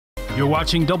You're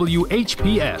watching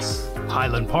WHPS,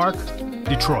 Highland Park,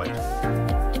 Detroit.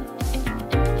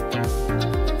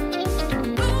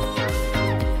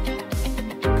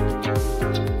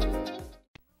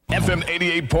 FM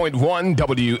 88.1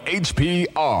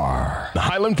 WHPR,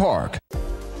 Highland Park.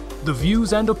 The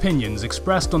views and opinions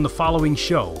expressed on the following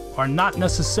show are not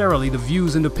necessarily the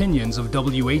views and opinions of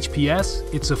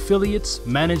WHPS, its affiliates,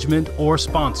 management, or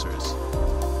sponsors.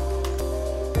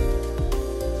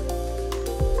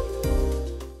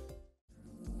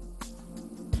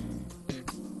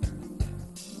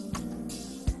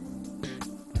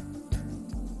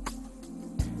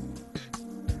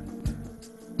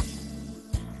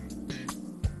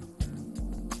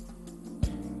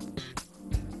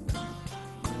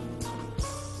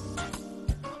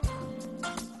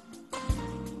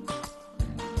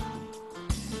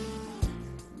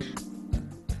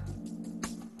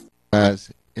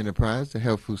 Enterprise, the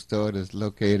health food store that's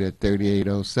located at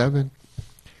 3807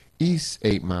 East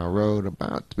 8 Mile Road,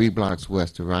 about 3 blocks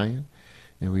west of Ryan.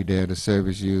 And we're there to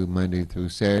service you Monday through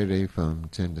Saturday from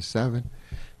 10 to 7.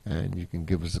 And you can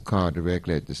give us a call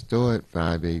directly at the store at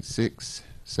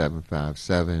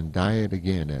 586-757-DIET.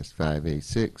 Again, that's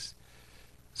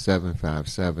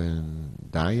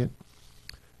 586-757-DIET.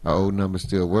 Our old number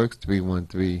still works,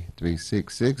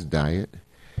 313-366-DIET.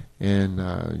 And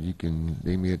you can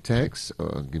leave me a text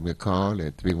or give me a call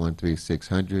at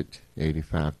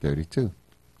 313-600-8532.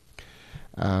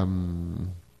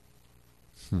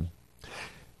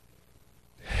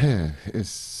 It's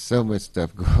so much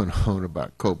stuff going on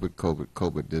about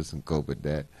COVID this and COVID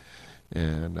that.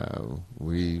 And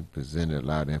we presented a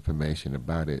lot of information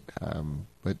about it.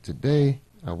 But today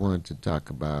I wanted to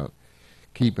talk about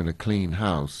keeping a clean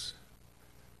house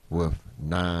with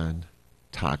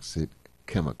non-toxic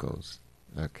chemicals.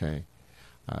 Okay,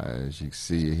 as you can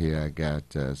see here, I got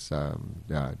some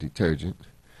detergent.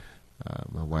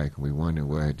 My wife can be wondering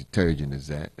where her detergent is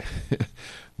at.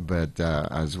 But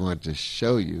I just wanted to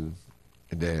show you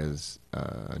there's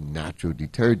natural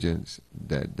detergents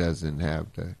that doesn't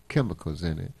have the chemicals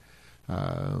in it.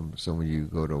 So when you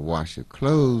go to wash your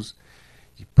clothes,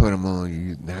 you put them on,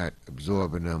 you're not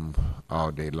absorbing them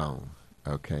all day long.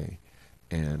 Okay,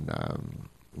 and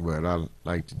what I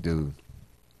like to do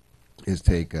is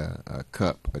take a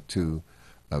cup or two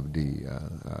of the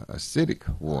acidic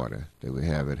water that we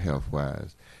have at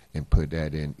Healthwise and put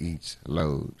that in each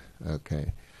load.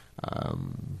 Okay,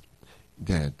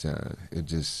 that it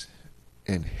just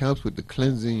and helps with the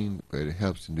cleansing, but it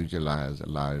helps to neutralize a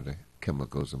lot of the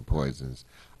chemicals and poisons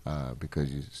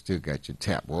because you still got your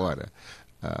tap water,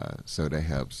 so that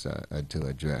helps to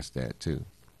address that too.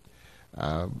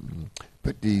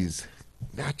 But these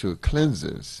natural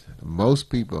cleansers, most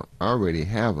people already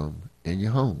have them in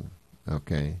your home.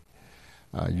 Okay,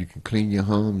 you can clean your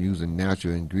home using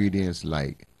natural ingredients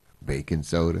like baking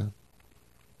soda,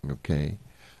 okay,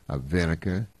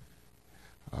 vinegar,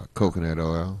 coconut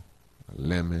oil,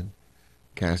 lemon,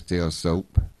 Castile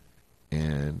soap,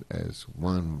 and as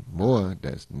one more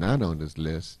that's not on this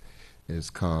list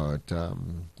is called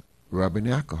rubbing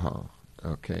alcohol.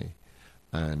 Okay,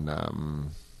 and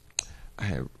I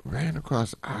had ran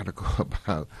across an article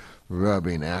about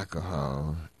rubbing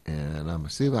alcohol, and I'm going to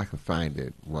see if I can find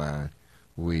it while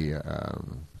we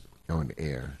on the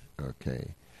air,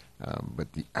 okay?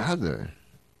 But the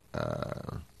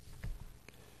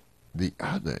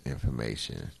other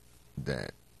information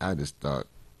that I just thought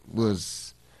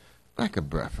was like a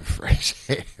breath of fresh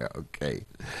air, okay?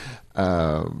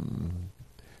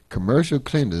 Commercial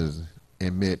cleaners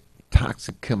emit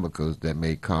toxic chemicals that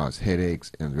may cause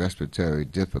headaches and respiratory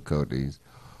difficulties,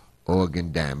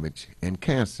 organ damage, and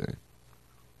cancer.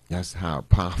 That's how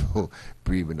powerful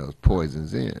breathing those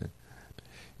poisons in.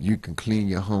 You can clean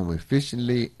your home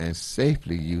efficiently and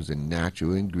safely using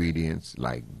natural ingredients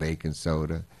like baking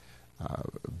soda,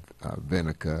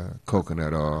 vinegar,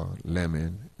 coconut oil,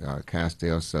 lemon,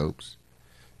 Castile soaps.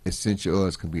 Essential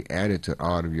oils can be added to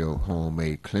all of your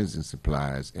homemade cleansing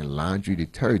supplies and laundry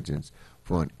detergents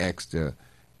for an extra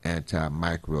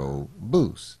antimicrobial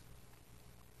boost.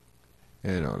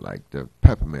 You know, like the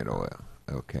peppermint oil,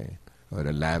 okay, or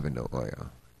the lavender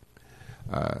oil.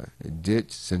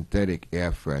 Ditch synthetic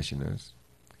air fresheners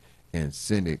and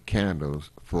scented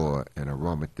candles for an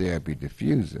aromatherapy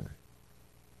diffuser,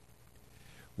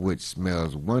 which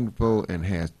smells wonderful and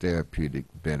has therapeutic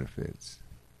benefits.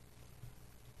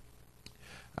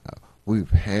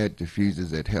 We've had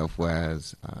diffusers at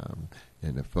Healthwise,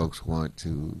 and if folks want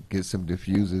to get some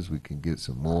diffusers, we can get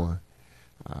some more.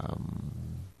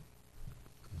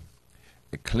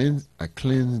 A cleansed,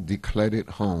 decluttered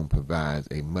home provides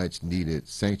a much-needed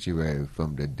sanctuary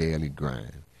from the daily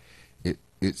grind.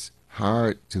 It's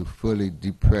hard to fully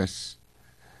depress.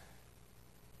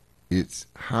 It's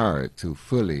hard to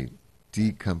fully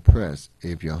decompress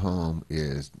if your home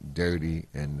is dirty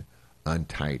and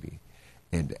untidy.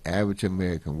 And the average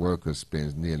American worker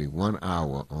spends nearly 1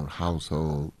 hour on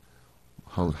housework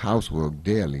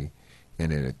daily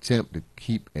in an attempt to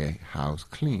keep a house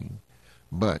clean.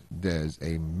 But there's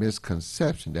a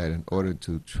misconception that in order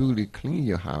to truly clean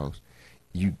your house,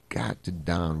 you got to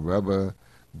don rubber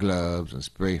gloves and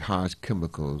spray harsh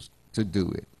chemicals to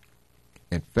do it.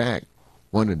 In fact,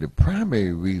 one of the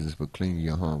primary reasons for cleaning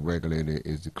your home regularly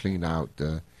is to clean out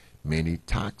the many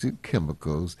toxic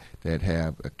chemicals that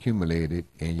have accumulated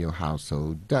in your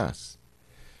household dust.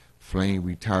 Flame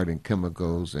retardant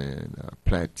chemicals and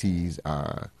plastics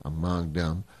are among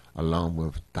them, along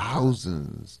with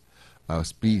thousands of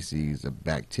species of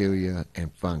bacteria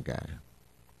and fungi.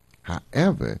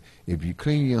 However, if you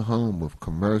clean your home with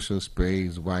commercial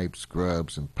sprays, wipes,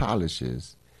 scrubs, and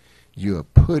polishes, you are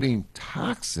putting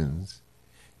toxins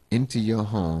into your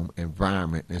home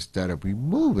environment instead of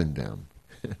removing them.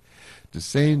 The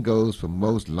same goes for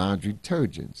most laundry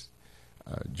detergents,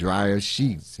 dryer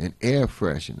sheets, and air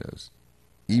fresheners.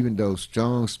 Even those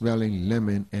strong-smelling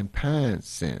lemon and pine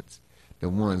scents, the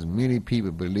ones many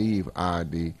people believe are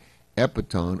the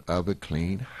epitome of a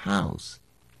clean house,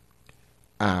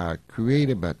 are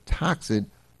created by toxic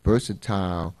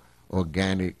versatile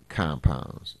organic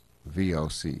compounds,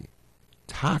 VOC.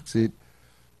 Toxic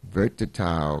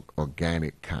versatile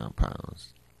organic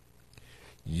compounds.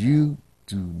 You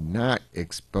do not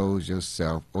expose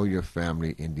yourself or your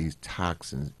family in these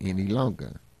toxins any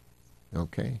longer.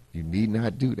 Okay? You need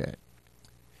not do that.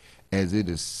 As it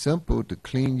is simple to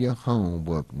clean your home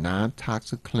with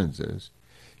non-toxic cleansers,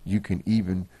 you can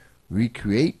even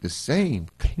recreate the same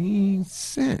clean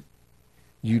scent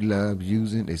you love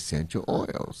using essential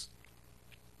oils.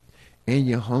 And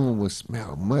your home will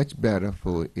smell much better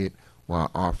for it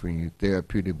while offering you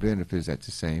therapeutic benefits at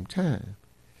the same time.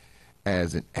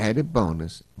 As an added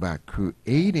bonus, by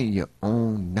creating your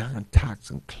own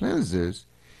non-toxic cleansers,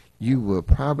 you will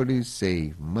probably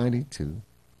save money too,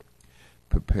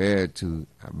 compared to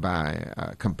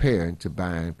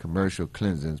buying commercial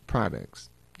cleansing products.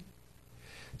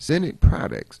 Scented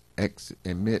products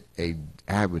emit an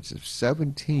average of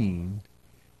 17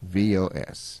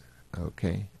 VOS.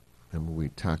 Okay, remember we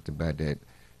talked about that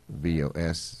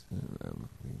VOS,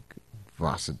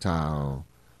 versatile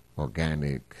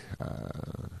organic,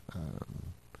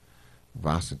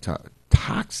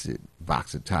 toxic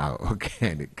versatile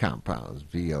organic compounds,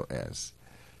 VOS.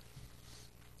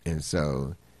 And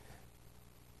so,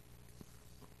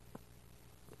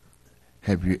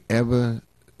 have you ever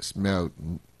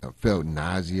felt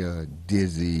nausea,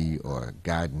 dizzy, or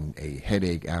gotten a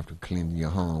headache after cleaning your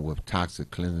home with toxic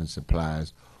cleaning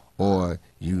supplies or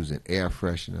using air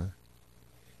freshener?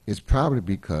 It's probably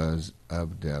because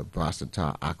of the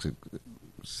versatile oxic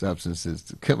substances,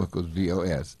 the chemicals,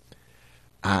 VOS.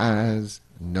 Eyes,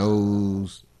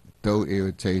 nose, throat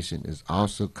irritation is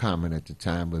also common at the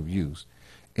time of use.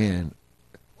 And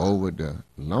over the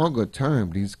longer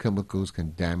term, these chemicals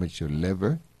can damage your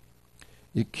liver,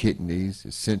 your kidneys,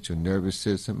 your central nervous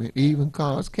system, and even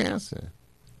cause cancer.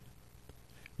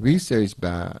 Research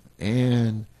by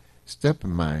Ann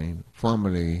Steppenmine,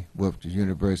 formerly with the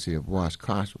University of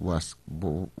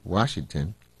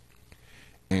Washington,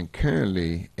 and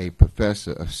currently a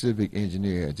professor of civic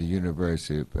engineering at the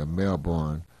University of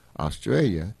Melbourne,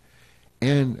 Australia,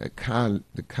 and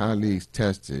the colleagues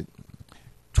tested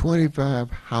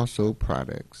 25 household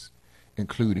products,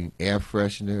 including air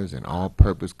fresheners and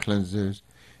all-purpose cleansers,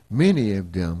 many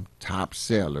of them top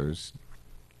sellers,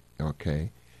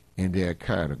 okay, in their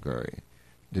category.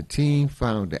 The team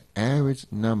found the average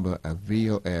number of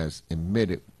VOS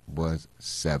emitted was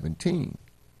 17.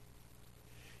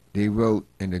 They wrote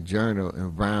in the journal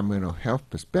Environmental Health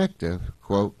Perspective,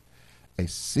 quote, "A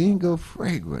single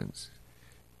fragrance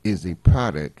is a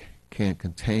product can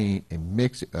contain a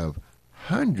mixture of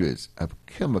hundreds of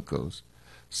chemicals,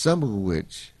 some of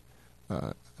which,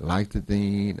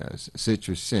 lithidine,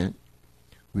 citrus scent,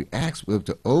 reacts with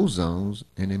the ozones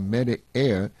and emitted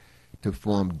air to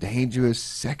form dangerous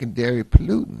secondary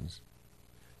pollutants,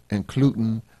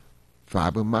 including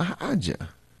fibromyalgia,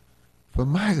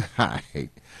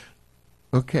 formaldehyde.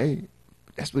 Okay,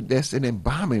 that's an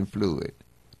embalming fluid.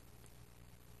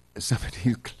 Some of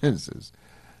these cleansers.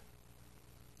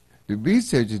 The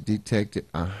researchers detected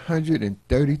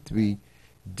 133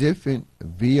 different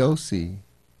VOC.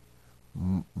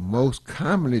 Most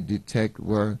commonly detected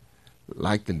were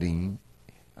lithidine,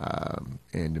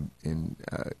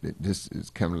 this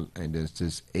is coming, and there's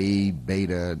this A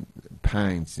beta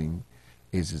pyrazine,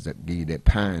 is just give you that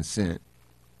pine scent,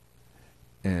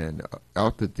 and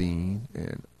althethene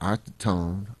and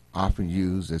acetone, often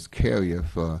used as carrier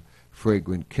for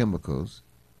fragrant chemicals.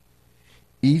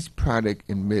 Each product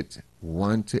emits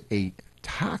 1 to 8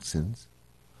 toxins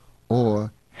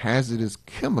or hazardous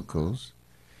chemicals,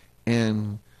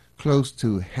 and close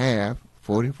to half,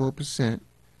 44%,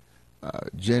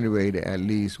 generated at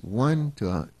least 1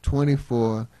 to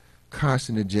 24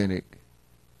 carcinogenic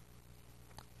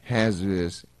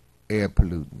hazardous air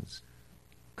pollutants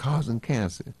causing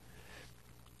cancer,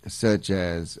 such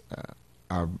as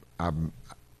I'm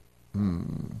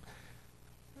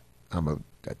gonna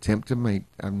attempt to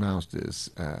announce this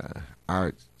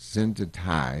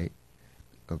arsenitide,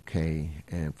 okay,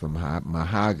 and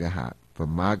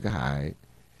formaldehyde,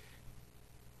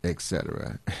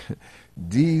 etc.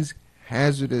 These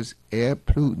hazardous air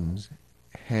pollutants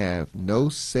have no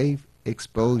safe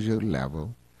exposure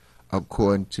level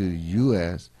according to the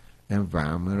U.S.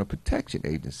 Environmental Protection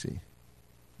Agency.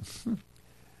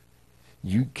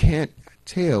 You can't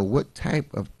tell what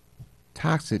type of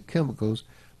toxic chemicals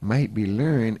might be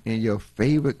lurking in your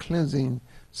favorite cleansing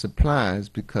supplies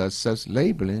because such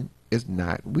labeling is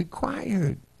not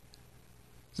required.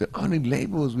 The only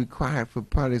label is required for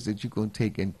products that you're going to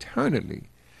take internally,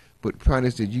 but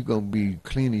products that you're going to be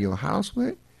cleaning your house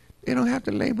with, they don't have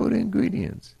to label the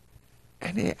ingredients,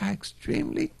 and they are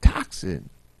extremely toxic.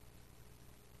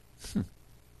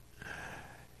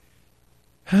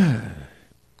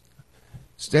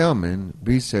 Stellman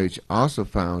research also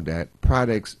found that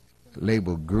products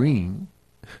labeled green,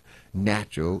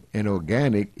 natural, and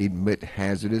organic emit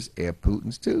hazardous air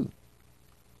pollutants too.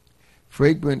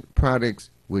 Fragrant products,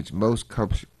 which most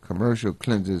commercial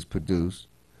cleansers produce,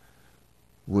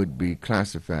 would be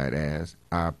classified as,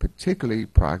 are particularly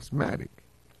problematic.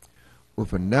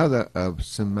 With another of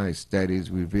some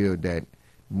studies revealed that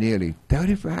nearly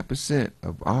 35%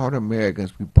 of all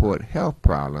Americans report health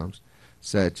problems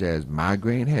such as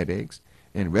migraine headaches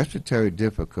and respiratory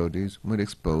difficulties when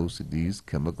exposed to these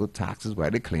chemical toxins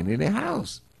while they're cleaning their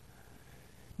house.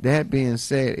 That being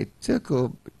said, a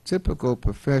typical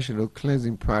professional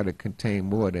cleansing product contains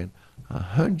more than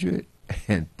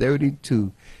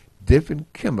 132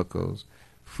 different chemicals,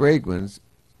 fragrance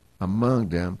among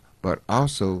them, but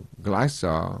also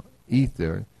glycol,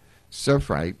 ether,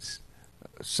 sulfites,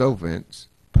 solvents,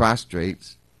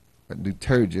 prostrates,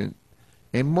 detergent,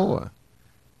 and more.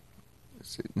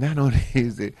 So not only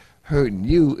is it hurting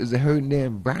you, it's hurting the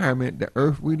environment, the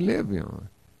earth we live on.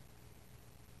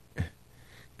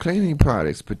 Cleaning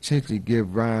products potentially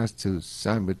give rise to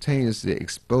simultaneously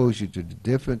exposure to the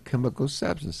different chemical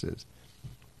substances.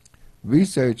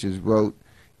 Researchers wrote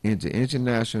in the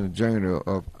International Journal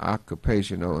of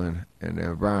Occupational and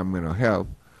Environmental Health,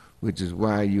 which is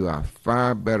why you are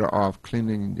far better off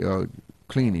cleaning the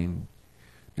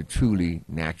truly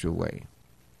natural way.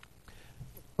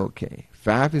 Okay,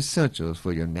 5 essentials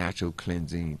for your natural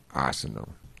cleansing arsenal.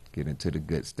 Get into the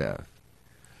good stuff.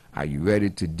 Are you ready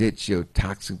to ditch your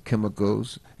toxic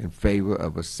chemicals in favor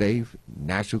of a safe,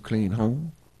 natural, clean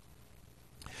home?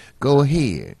 Go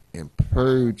ahead and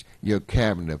purge your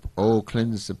cabinet of old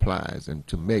cleansing supplies and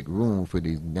to make room for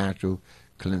these natural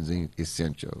cleansing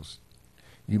essentials.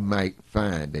 You might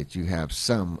find that you have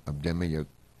some of them in your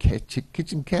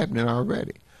kitchen cabinet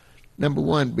already. Number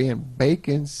 1 being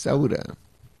baking soda.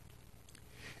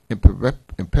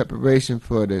 In preparation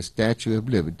for the Statue of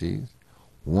Liberty's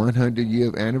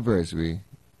 100-year anniversary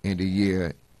in the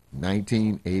year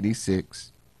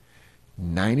 1986,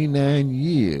 99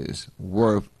 years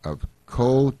worth of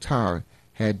coal tar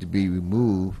had to be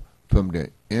removed from the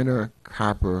inner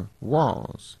copper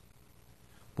walls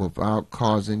without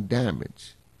causing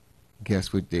damage.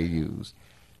 Guess what they used?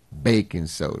 Baking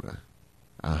soda.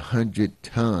 100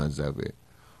 tons of it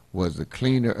was the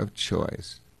cleaner of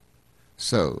choice.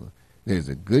 So there's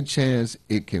a good chance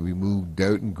it can remove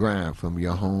dirt and grime from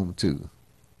your home too.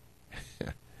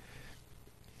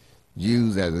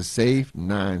 Used as a safe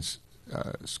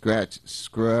non-scratch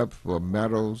scrub for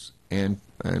metals and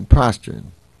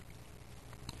plastering.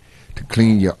 To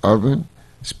clean your oven,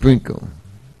 sprinkle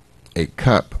a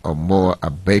cup or more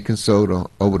of baking soda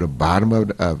over the bottom of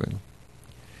the oven.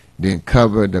 Then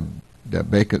cover the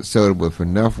baking soda with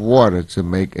enough water to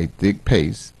make a thick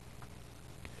paste.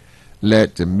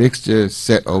 Let the mixture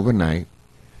set overnight.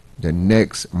 The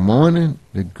next morning,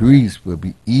 the grease will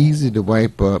be easy to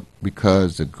wipe up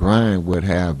because the grime would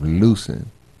have loosened.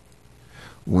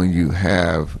 When you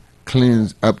have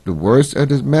cleansed up the worst of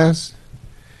this mess,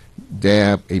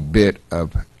 dab a bit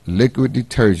of liquid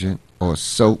detergent or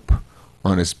soap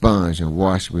on a sponge and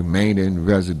wash remaining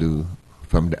residue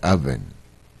from the oven.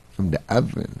 From the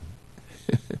oven.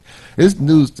 It's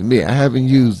news to me. I haven't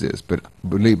used this, but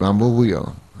believe me, I'm a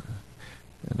will.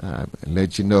 And I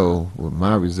let you know what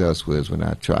my results was when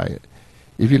I try it.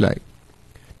 If you like,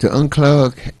 to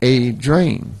unclog a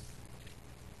drain,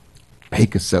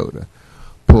 baking soda.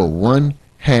 Pour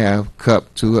 1/2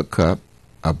 cup to a cup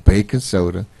of baking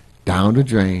soda down the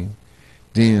drain.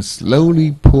 Then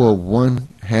slowly pour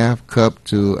 1/2 cup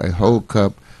to a whole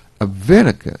cup of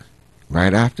vinegar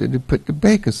right after you put the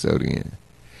baking soda in.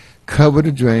 Cover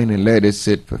the drain and let it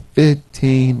sit for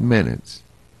 15 minutes.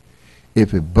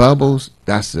 If it bubbles,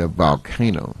 that's a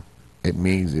volcano. It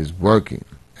means it's working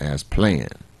as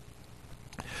planned.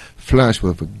 Flush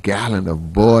with a gallon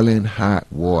of boiling hot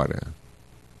water.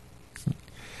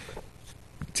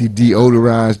 To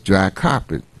deodorize dry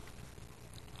carpet,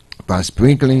 by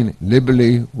sprinkling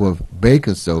liberally with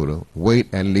baking soda,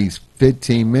 wait at least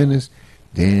 15 minutes,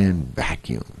 then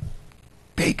vacuum.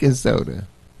 Baking soda.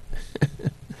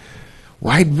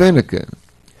 White vinegar.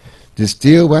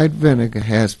 Distilled white vinegar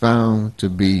has found to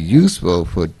be useful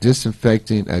for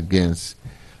disinfecting against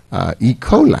E.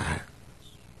 coli.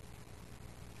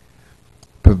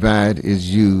 Provided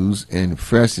is used in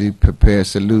freshly prepared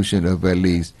solution of at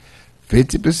least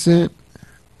 50%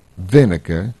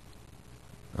 vinegar.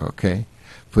 Okay.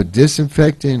 For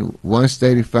disinfecting, one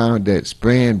study found that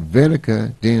spraying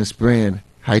vinegar, then spraying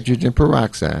hydrogen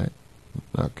peroxide,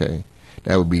 okay,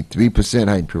 that would be 3%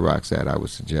 hydrogen peroxide, I would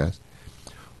suggest,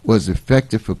 was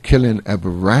effective for killing a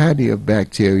variety of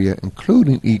bacteria,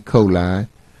 including E. coli,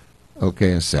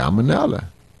 okay, and salmonella.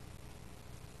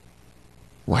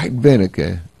 White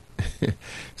vinegar,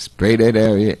 spray that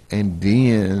area, and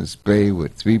then spray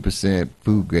with 3%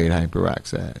 food-grade hydrogen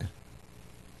peroxide.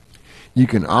 You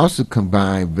can also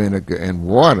combine vinegar and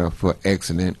water for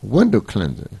excellent window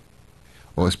cleanser,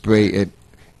 or spray it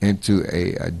into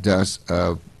a dust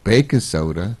of baking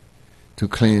soda to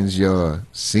cleanse your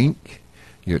sink,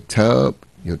 your tub,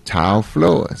 your tile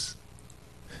floors.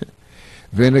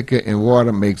 Vinegar and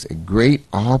water makes a great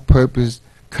all-purpose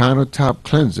countertop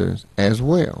cleanser as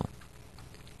well.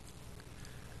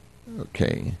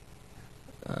 Okay.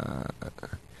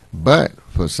 But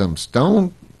for some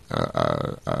stone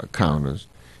counters,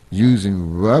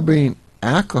 using rubbing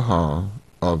alcohol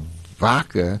or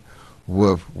vodka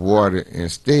with water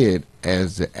instead,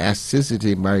 as the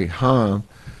acidity might harm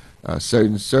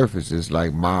certain surfaces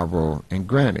like marble and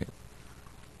granite.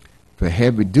 For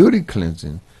heavy-duty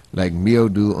cleansing, like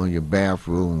mildew on your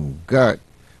bathroom gut,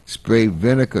 spray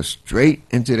vinegar straight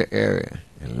into the area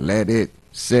and let it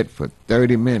sit for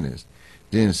 30 minutes.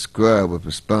 Then scrub with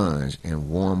a sponge and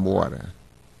warm water.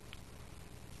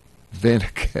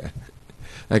 Vinegar.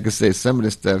 Like I say, some of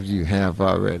the stuff you have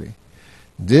already.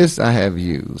 This I have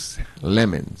used.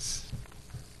 Lemons.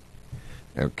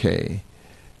 Okay.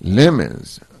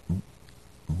 Lemons,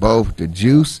 both the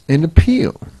juice and the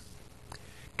peel,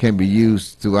 can be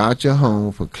used throughout your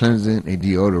home for cleansing and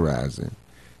deodorizing.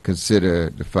 Consider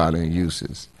the following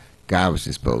uses. Garbage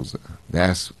disposal.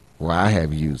 That's where I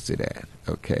have used it at.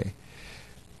 Okay.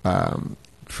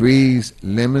 Freeze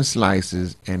lemon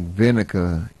slices and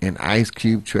vinegar in ice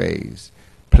cube trays.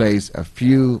 Place a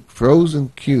few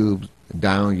frozen cubes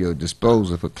down your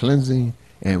disposal for cleansing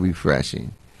and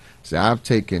refreshing. So I've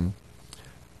taken,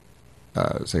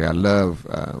 say I love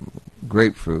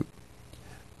grapefruit.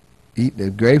 Eat the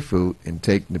grapefruit and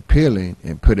take the peeling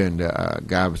and put it in the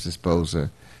garbage disposal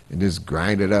and just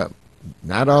grind it up.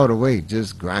 Not all the way,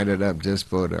 just grind it up just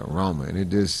for the aroma. And it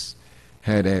just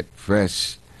had that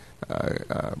fresh.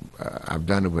 I've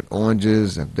done it with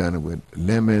oranges, I've done it with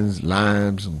lemons,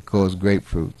 limes, and of course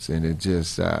grapefruits, and it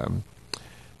just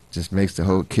makes the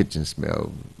whole kitchen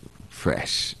smell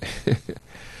fresh.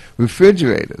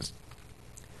 Refrigerators.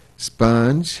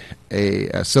 Sponge,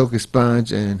 soak a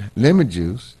sponge in lemon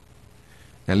juice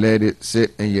and let it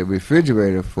sit in your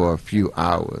refrigerator for a few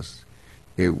hours.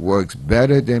 It works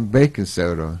better than baking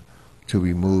soda to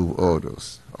remove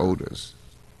odors.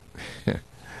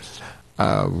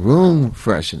 Room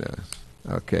freshener.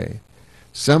 Okay.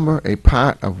 Simmer a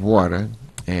pot of water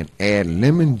and add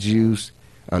lemon juice,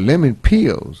 lemon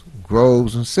peels,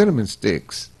 groves, and cinnamon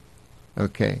sticks.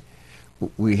 Okay.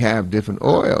 We have different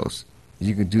oils.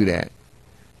 You can do that.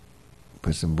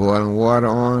 Put some boiling water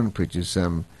on, put you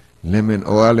some lemon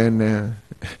oil in there,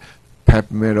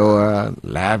 peppermint oil,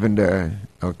 lavender.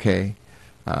 Okay.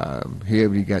 Here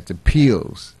we got the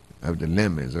peels of the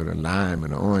lemons or the lime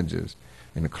and the oranges,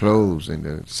 and the cloves and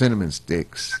the cinnamon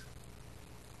sticks.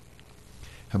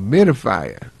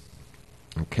 Humidifier.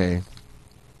 Okay.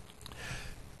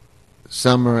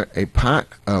 Simmer a pot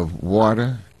of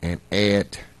water and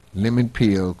add lemon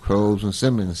peel, cloves, and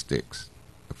cinnamon sticks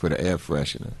for the air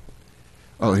freshener.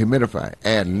 humidifier.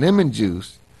 Add lemon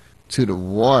juice to the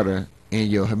water in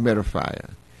your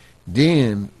humidifier.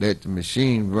 Then let the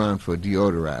machine run for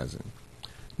deodorizing.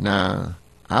 Now,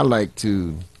 I like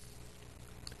to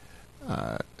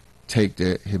take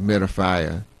the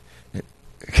humidifier,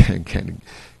 can't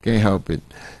help it,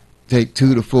 take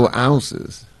 2 to 4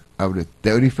 ounces of the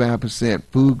 35%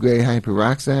 food grade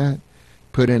hyperoxide,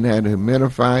 put in that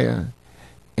humidifier,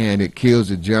 and it kills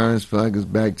the germs, fungus,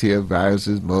 bacteria,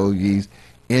 viruses, mold, yeast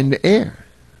in the air.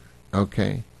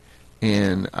 Okay?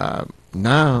 And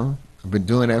now, I've been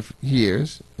doing that for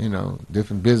years.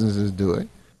 Different businesses do it.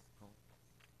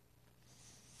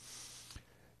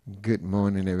 Good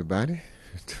morning, everybody.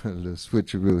 A little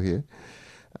switcheroo here.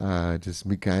 This is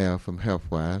Mikael from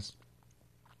Healthwise.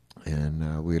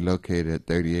 And we're located at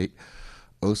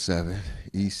 3807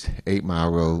 East 8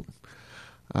 Mile Road,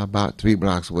 about 3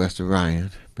 blocks west of Ryan,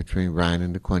 between Ryan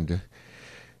and DeQuinta.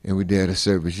 And we're there to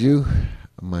service you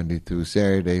Monday through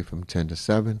Saturday from 10 to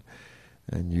 7.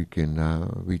 And you can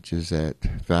reach us at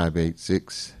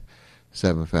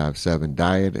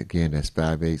 586-757-DIET. Again, that's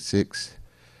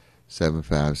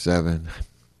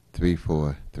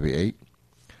 586-757-3438.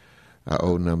 Our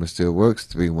old number still works,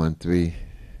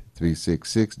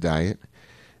 313-366-DIET.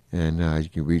 And you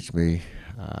can reach me,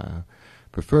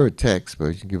 prefer text, but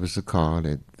you can give us a call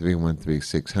at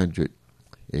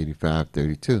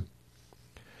 313-600-8532.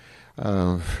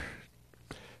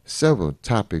 Several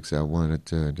topics I wanted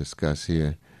to discuss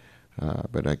here,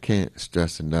 but I can't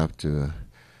stress enough to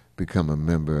become a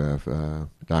member of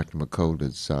Dr.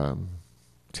 McCullough's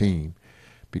team,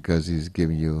 because he's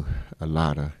giving you a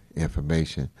lot of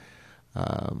information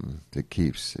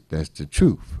that's the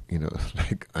truth,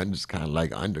 like it's kind of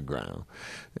like underground.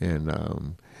 And I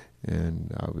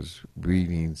was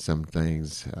reading some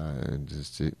things,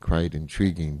 just quite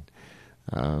intriguing,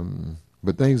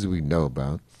 but things that we know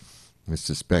about and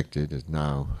suspected is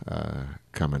now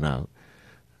coming out.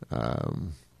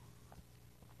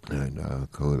 And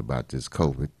code about this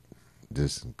COVID,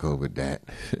 this and COVID that,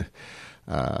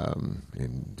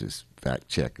 and just fact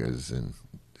checkers and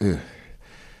a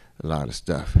lot of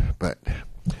stuff. But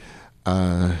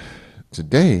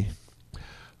today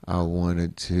I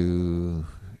wanted to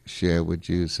share with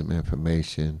you some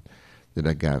information that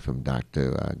I got from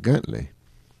Dr. Guntley.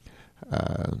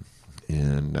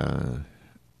 And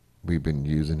we've been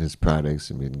using his products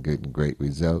and been getting great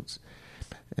results.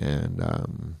 And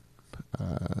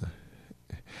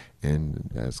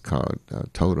that's called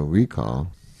Total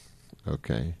Recall,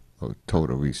 okay, or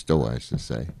Total Restore, I should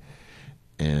say.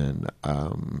 And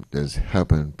that's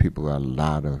helping people with a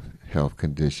lot of health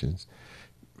conditions,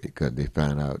 because they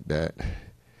found out that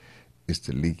it's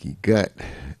the leaky gut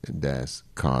that's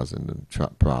causing the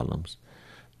problems.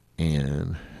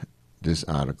 And this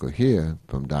article here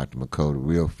from Dr. McCullough,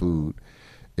 Real Food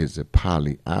is a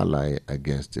polyally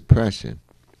against depression.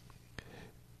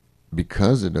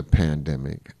 Because of the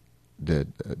pandemic, the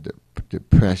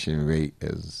depression rate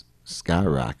is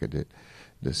skyrocketed.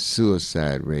 The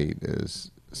suicide rate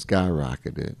is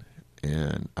skyrocketed.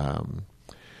 And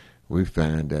we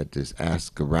found that this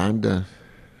ashwagandha,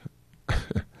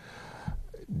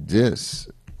 this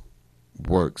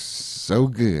works so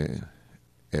good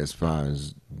as far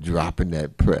as dropping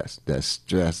that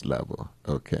stress level,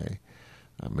 okay?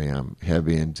 I mean, I'm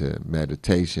heavy into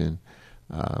meditation,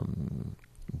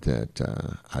 that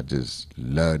I just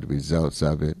love the results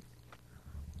of it.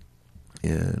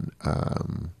 And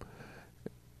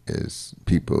is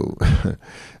people,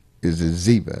 is a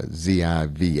Ziva,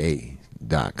 ZIVA.com.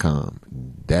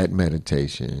 That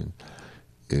meditation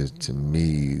is, to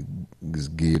me, is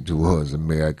geared towards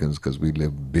Americans, because we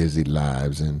live busy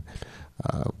lives, and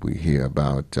we hear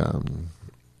about and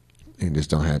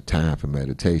just don't have time for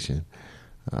meditation.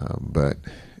 But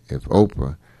if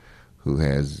Oprah, who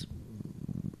has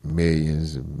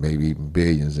millions, maybe even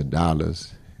billions of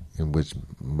dollars, in which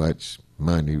much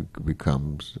money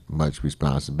becomes much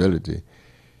responsibility,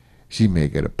 she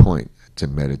make it a point to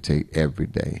meditate every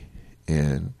day.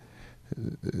 And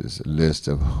there's a list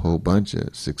of a whole bunch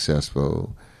of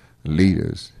successful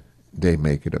leaders. They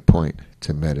make it a point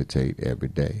to meditate every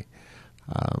day.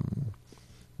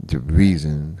 The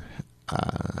reason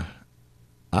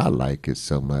I like it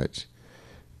so much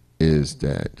is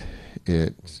that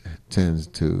it tends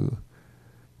to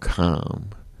calm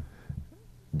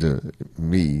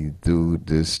me through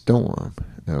this storm.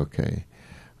 Okay,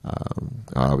 I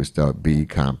always thought B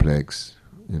complex,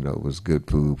 was good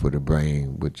food for the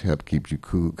brain, which helped keep you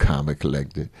cool, calm, and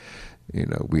collected.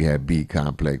 We had B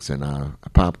complex in our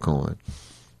popcorn,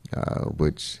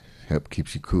 which help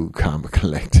keeps you cool, calm, and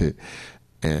collected,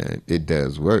 and it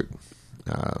does work.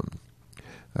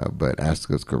 But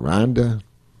ashwagandha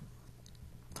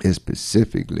is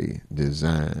specifically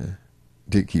designed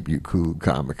to keep you cool,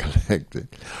 calm, and collected.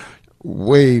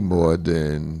 Way more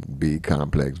than B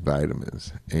complex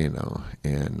vitamins, and of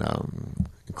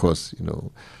course,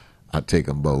 I take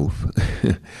them both,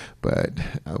 but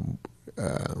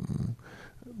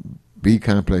B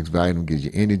complex vitamin gives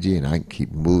you energy, and I can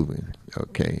keep moving.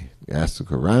 Okay,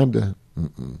 ashwagandha,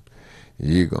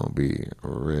 you're gonna be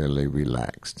really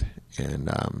relaxed, and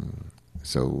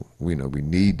so we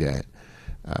need that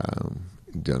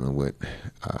dealing with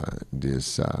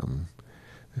this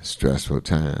stressful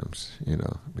times,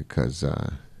 because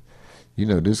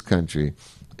this country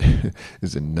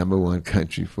is the #1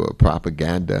 country for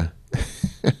propaganda.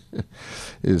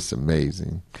 It's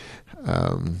amazing.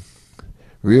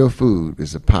 Real food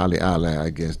is a polyally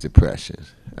against depression.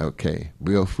 Okay,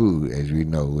 real food, as we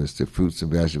know, is the fruits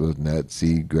and vegetables, nuts,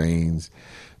 seed, grains,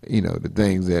 the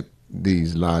things that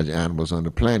these large animals on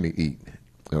the planet eat.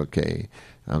 Okay,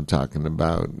 I'm talking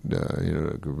about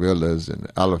the gorillas and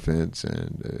the elephants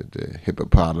and the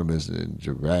hippopotamus and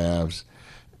giraffes.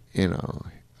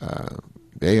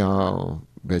 They all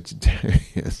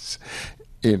vegetarians.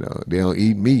 They don't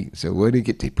eat meat. So where do they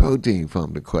get their protein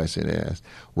from? The question asked.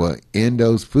 Well, in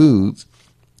those foods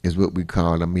is what we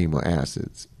call amino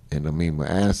acids. And amino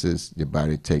acids, your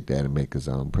body take that and make its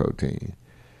own protein.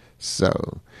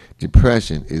 So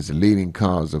depression is the leading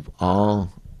cause of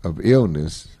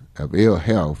illness, of ill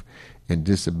health, and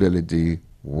disability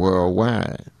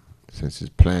worldwide. Since this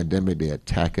pandemic, they're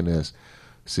attacking us.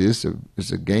 See,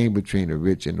 it's a game between the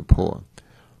rich and the poor.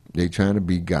 They're trying to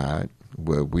be God,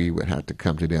 where we would have to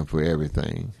come to them for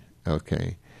everything.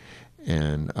 Okay,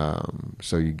 and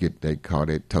so they call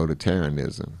it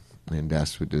totalitarianism, and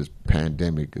that's what this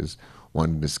pandemic is.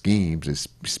 One of the schemes is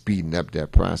speeding up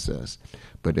that process,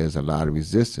 but there's a lot of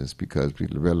resistance because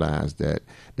people realize that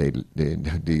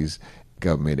these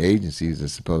government agencies are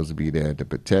supposed to be there to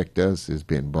protect us is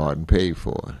being bought and paid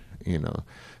for,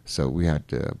 So we have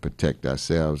to protect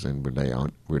ourselves and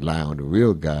rely on the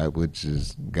real God, which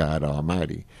is God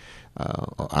Almighty,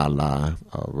 or Allah,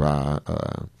 or Ra,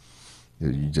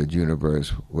 the universe,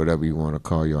 whatever you want to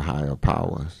call your higher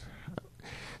powers.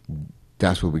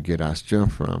 That's where we get our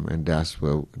strength from, and that's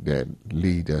where that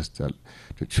leads us to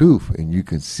the truth. And you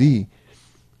can see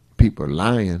people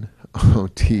lying on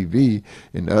TV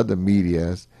and other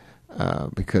medias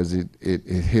because it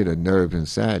hit a nerve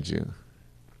inside you.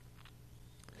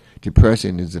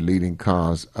 Depression is the leading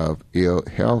cause of ill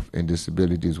health and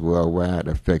disabilities worldwide,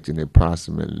 affecting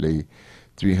approximately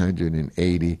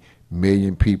 380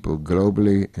 million people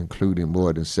globally, including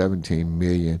more than 17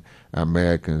 million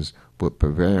Americans, with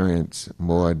prevalence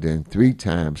more than 3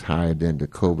 times higher than the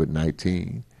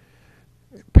COVID-19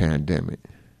 pandemic.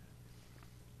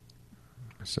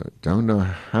 So don't know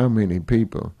how many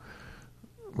people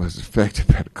was affected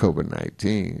by the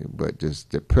COVID-19, but this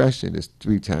depression is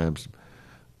 3 times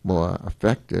more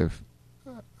effective,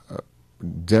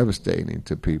 devastating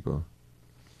to people.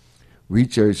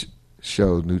 Research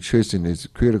shows nutrition is a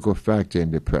critical factor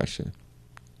in depression.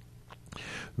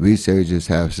 Researchers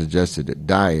have suggested that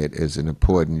diet is an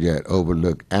important yet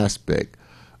overlooked aspect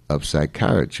of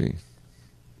psychiatry.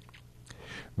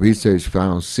 Research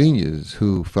found seniors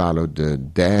who followed the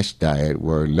DASH diet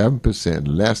were 11%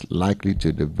 less likely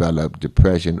to develop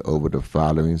depression over the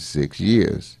following 6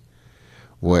 years,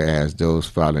 whereas those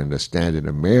following the standard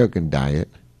American diet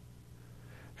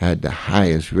had the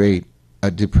highest rate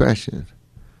of depression.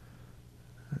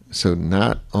 So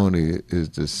not only is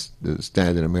the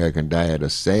standard American diet a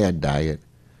sad diet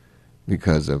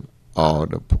because of all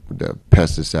the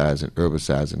pesticides and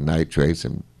herbicides and nitrates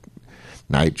and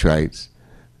nitrites,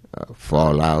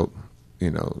 fallout,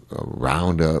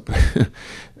 Roundup,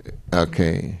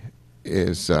 okay,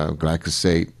 is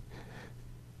glyphosate,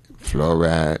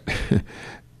 fluoride,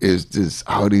 is this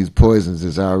all these poisons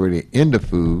is already in the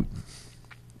food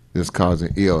that's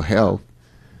causing ill health,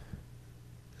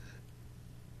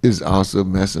 is also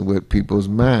messing with people's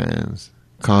minds,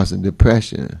 causing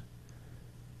depression.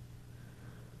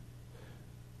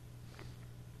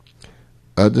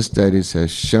 Other studies have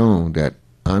shown that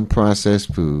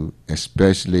unprocessed food,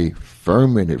 especially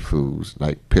fermented foods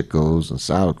like pickles and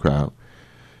sauerkraut,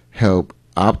 help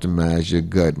optimize your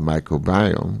gut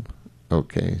microbiome,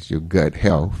 okay, it's your gut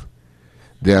health,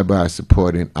 thereby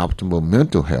supporting optimal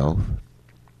mental health,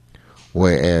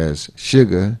 whereas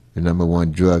sugar, the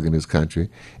 #1 drug in this country,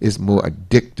 is more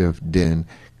addictive than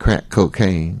crack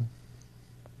cocaine.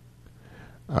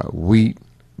 Wheat,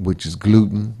 which is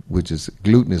gluten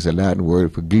is a Latin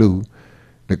word for glue,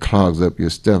 that clogs up your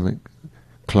stomach,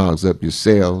 clogs up your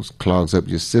cells, clogs up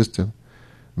your system.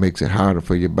 makes it harder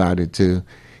for your body to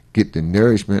get the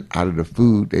nourishment out of the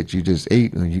food that you just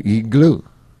ate when you eat gluten,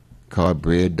 called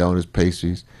bread, donuts,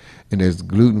 pastries. And there's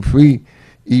gluten-free.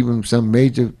 Even some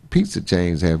major pizza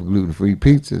chains have gluten-free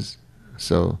pizzas.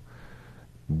 So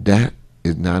that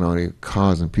is not only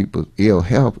causing people ill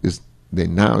health, it's that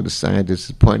now the scientists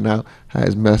is pointing out how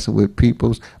it's messing with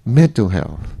people's mental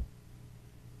health.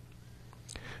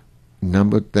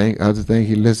 Other thing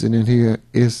he listed in here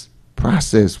is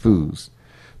processed foods.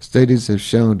 Studies have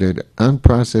shown that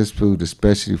unprocessed food,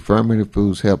 especially fermented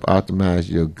foods, help optimize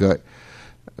your gut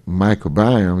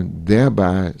microbiome,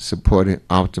 thereby supporting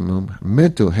optimum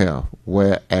mental health,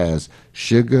 whereas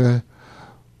sugar,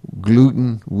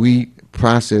 gluten, wheat,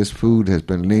 processed food has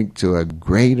been linked to a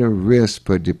greater risk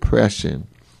for depression,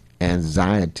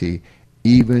 anxiety,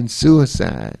 even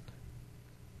suicide.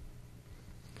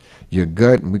 Your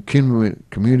gut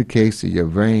communicates to your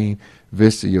brain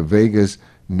via your vagus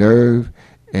nerve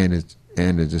and is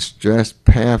a stress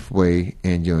pathway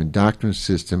in your endocrine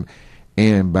system,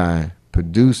 and by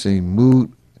producing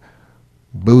mood-boosting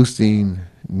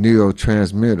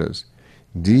neurotransmitters.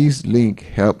 These links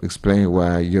help explain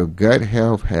why your gut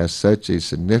health has such a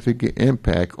significant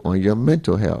impact on your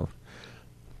mental health.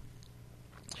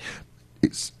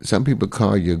 Some people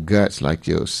call your guts like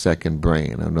your second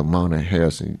brain. I know Mona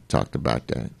Harrison talked about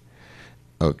that.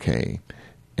 Okay.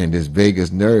 And this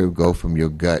vagus nerve go from your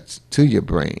guts to your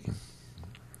brain.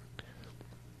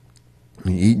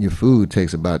 Eating your food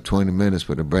takes about 20 minutes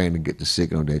for the brain to get the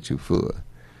signal that you're full.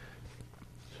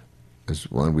 That's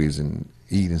one reason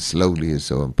eating slowly is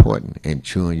so important, and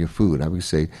chewing your food. I would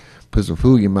say put some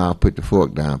food in your mouth, put the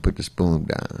fork down, put the spoon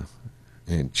down,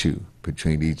 and chew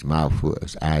between each mouthful.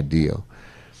 It's ideal.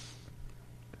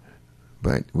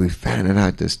 But we found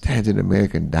out the standard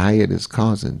American diet is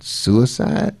causing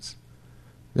suicides.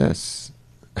 That's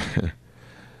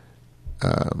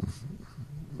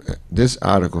this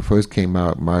article first came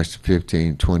out March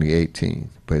 15, 2018,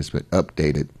 but it's been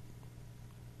updated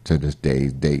to this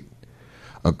day's date.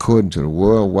 According to the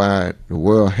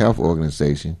World Health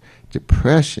Organization,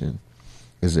 depression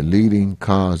is a leading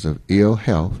cause of ill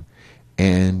health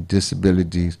and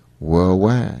disabilities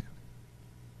worldwide,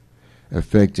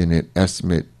 affecting an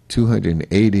estimated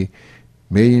 280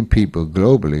 million people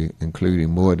globally, including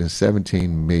more than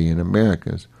 17 million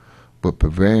Americans, with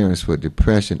prevalence for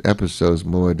depression episodes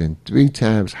more than 3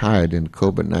 times higher than the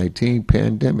COVID-19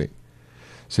 pandemic.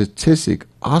 Statistics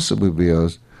also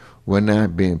reveals we're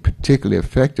not being particularly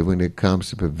effective when it comes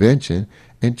to prevention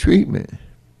and treatment.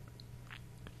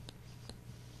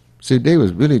 See, they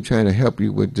was really trying to help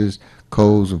you with this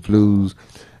colds and flus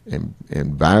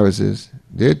and viruses.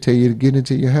 They'll tell you to get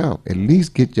into your health. At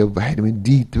least get your vitamin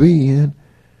D3 in.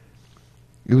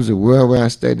 It was a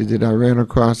worldwide study that I ran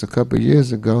across a couple of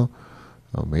years ago,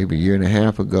 or maybe a year and a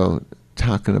half ago,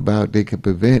 talking about they could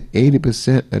prevent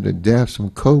 80% of the deaths from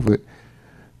COVID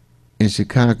in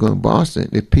Chicago and Boston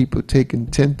if people taking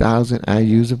 10,000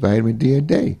 IUs of vitamin D a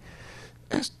day.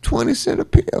 That's 20 cents a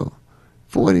pill.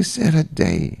 40 cents a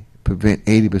day prevent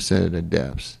 80% of the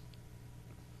deaths.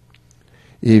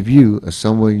 If you or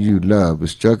someone you love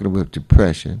is struggling with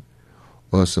depression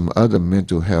or some other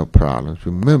mental health problems,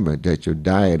 remember that your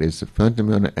diet is a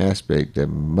fundamental aspect that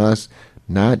must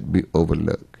not be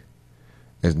overlooked.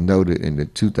 As noted in the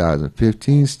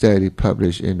 2015 study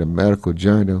published in the medical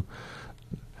journal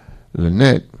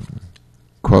Lancet,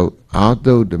 quote,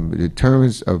 although the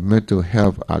determinants of mental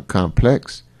health are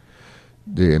complex,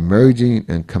 the emerging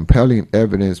and compelling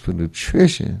evidence for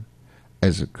nutrition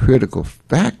as a critical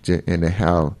factor in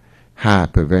the high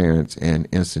prevalence and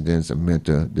incidence of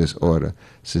mental disorder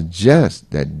suggests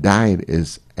that diet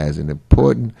is as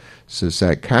important to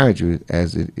psychiatry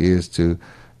as it is to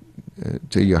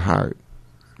your heart,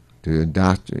 to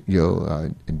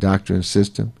your endocrine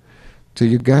system, to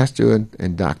your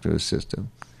gastroendocrine system.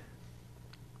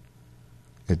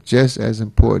 It's just as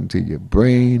important to your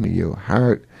brain, and your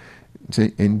heart,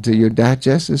 and to your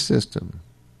digestive system.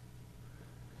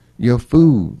 Your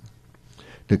food,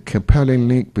 the compelling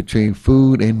link between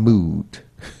food and mood.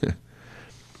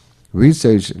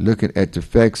 Research looking at the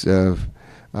effects of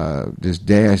this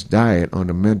DASH diet on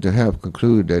the mental health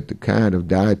concluded that the kind of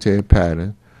dietary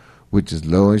pattern, which is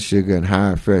low in sugar and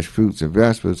high in fresh fruits and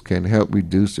vegetables, can help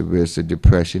reduce the risk of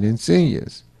depression in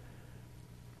seniors.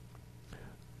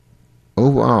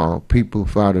 Overall, people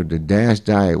who follow the DASH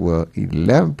diet were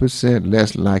 11%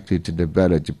 less likely to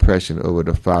develop depression over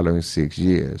the following 6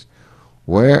 years,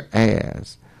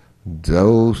 whereas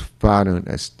those following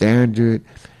a standard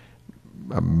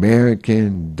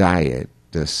American diet,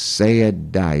 the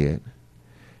SAD diet,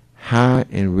 high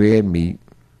in red meat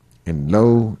and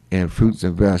low in fruits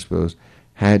and vegetables,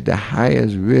 had the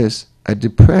highest risk of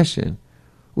depression,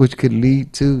 which could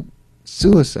lead to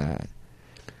suicide.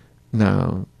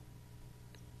 Now,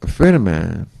 a friend of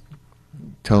mine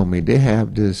told me they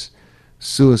have this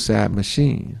suicide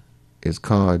machine. It's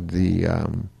called the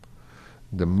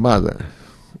Mother.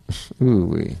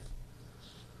 Ooh-wee.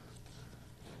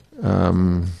 I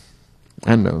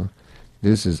know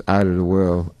this is out of the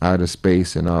world, out of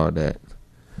space and all that,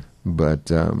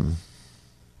 but I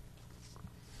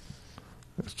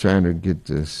was trying to get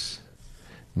this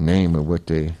name of what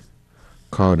they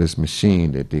call this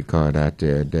machine that they called out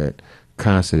there that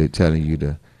constantly telling you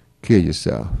to kill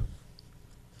yourself.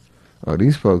 Oh,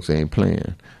 these folks ain't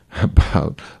playing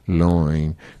about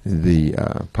lowering the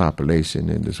population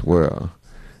in this world,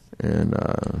 and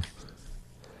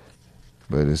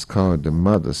but it's called the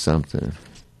Mother something.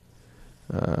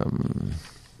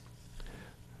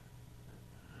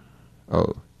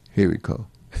 Oh, here we go.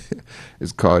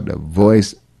 It's called the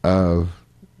Voice of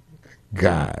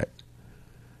God.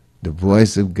 The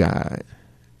Voice of God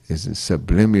is a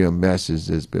subliminal message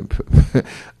that's been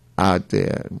out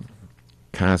there,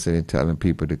 constantly telling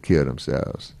people to kill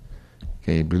themselves.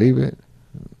 Can you believe it?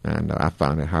 I know, I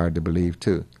found it hard to believe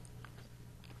too.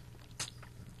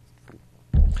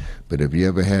 But if you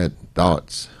ever had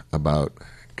thoughts about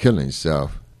killing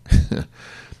yourself,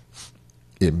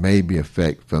 it may be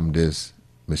effect from this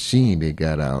machine they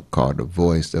got out called the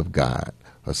Voice of God,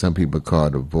 or some people call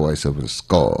it the voice of the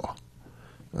skull.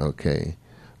 Okay.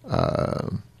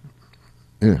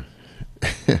 Yeah.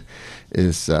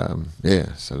 It's a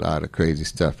lot of crazy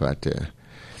stuff out there.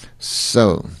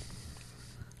 So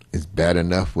it's bad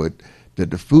enough with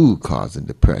the food causing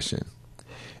depression.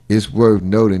 It's worth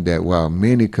noting that while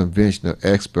many conventional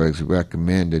experts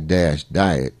recommend the DASH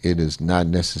diet, it is not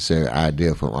necessarily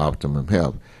ideal for optimum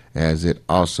health, as it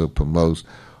also promotes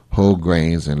whole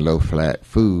grains and low-fat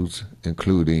foods,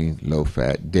 including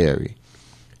low-fat dairy.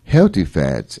 Healthy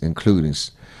fats, including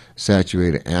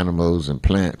saturated animals and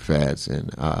plant fats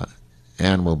and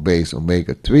animal-based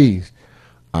omega-3s,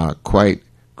 are quite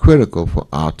critical for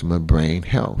optimal brain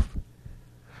health.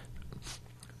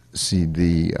 See,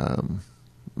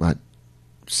 my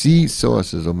seed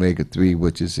sources omega-3,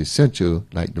 which is essential,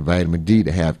 like the vitamin D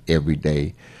to have every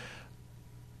day,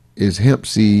 is hemp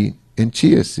seed and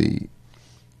chia seed.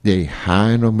 They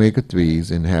high in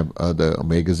omega-3s and have other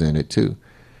omegas in it too,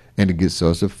 and a good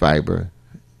source of fiber.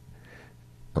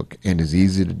 Okay, and it's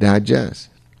easy to digest.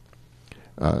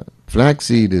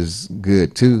 Flaxseed is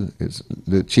good too. It's a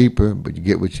little cheaper, but you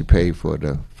get what you pay for.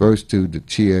 The first two, the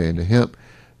chia and the hemp,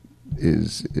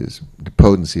 is the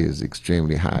potency is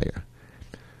extremely higher.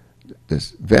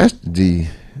 The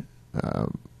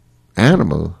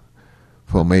animal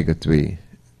for omega-3,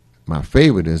 my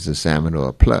favorite is the salmon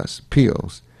oil plus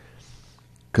pills,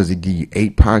 because it gives you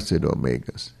 8 parts of the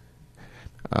omegas.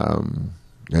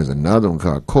 There's another one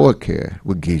called Core Care,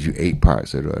 which gives you 8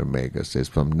 parts of the omegas. It's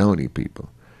from Noni people.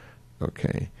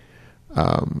 Okay,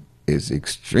 it's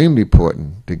extremely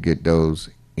important to get those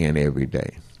in every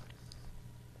day.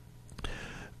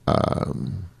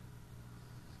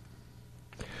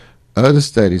 Other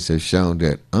studies have shown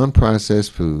that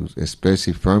unprocessed foods,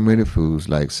 especially fermented foods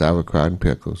like sauerkraut and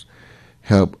pickles,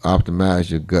 help optimize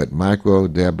your gut micro,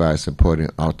 thereby supporting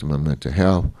optimal mental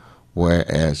health,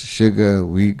 whereas sugar,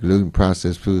 wheat, gluten,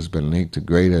 processed foods have been linked to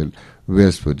greater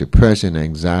risk for depression,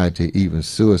 anxiety, even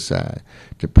suicide.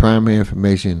 The primary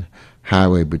information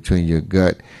highway between your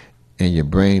gut and your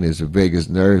brain is the vagus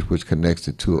nerve, which connects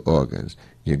the two organs.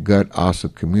 Your gut also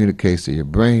communicates to your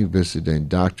brain, versus the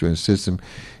endocrine system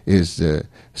is the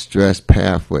stress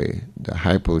pathway, the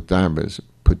hypothalamus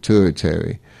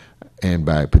pituitary, and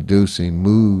by producing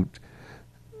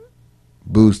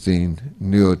mood-boosting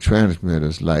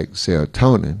neurotransmitters like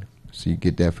serotonin. So you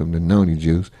get that from the noni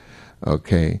juice.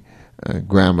 Okay,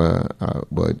 GABA.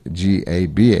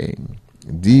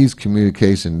 These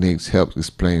communication links help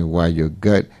explain why your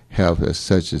gut health has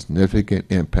such a significant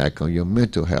impact on your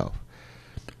mental health.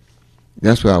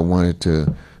 That's why I wanted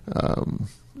to,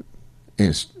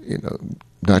 next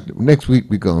week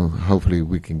we're going, hopefully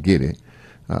we can get it,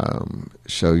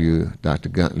 show you Dr.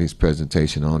 Guntley's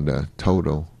presentation on the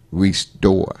Total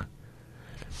Restore.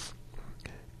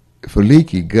 For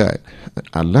leaky gut,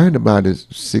 I learned about it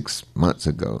 6 months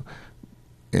ago,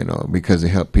 because it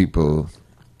helped people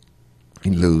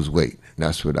lose weight.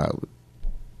 That's what I would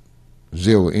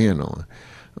zero in on.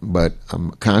 But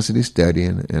I'm constantly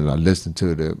studying, and I listened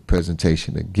to the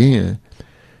presentation again,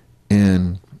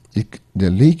 and the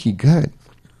leaky gut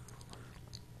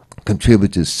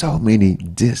contributes to so many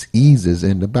diseases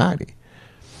in the body.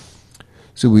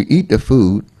 So we eat the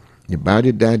food, your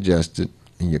body digests it,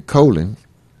 and your colon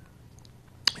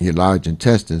your large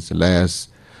intestines, the last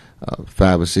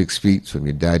 5 or 6 feet from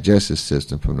your digestive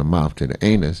system, from the mouth to the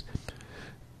anus,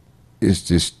 is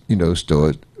just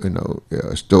stores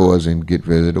and get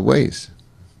rid of the waste.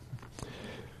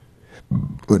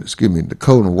 But the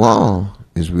colon wall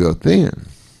is real thin,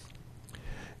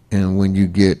 and when you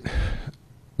get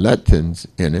lectins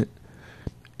in it,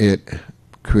 it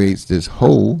creates this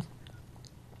hole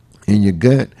in your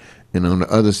gut, and on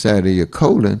the other side of your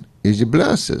colon is your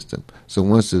blood system. So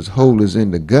once this hole is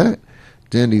in the gut,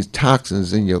 then these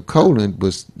toxins in your colon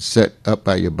was set up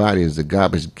by your body as a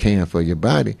garbage can for your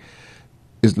body.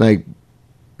 It's like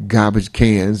garbage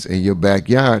cans in your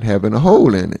backyard having a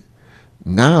hole in it.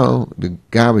 Now the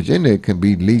garbage in there can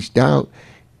be leached out,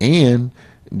 and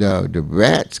the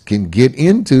rats can get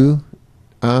into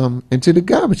the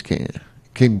garbage can.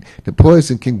 The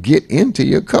poison can get into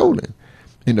your colon,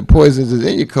 and the poison that's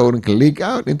in your colon can leak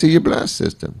out into your blood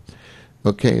system.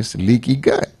 Okay, it's a leaky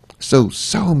gut.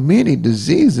 So many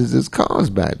diseases is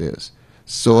caused by this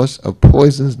source of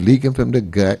poisons leaking from the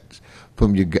gut,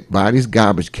 from your body's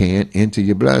garbage can into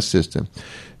your blood system.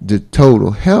 The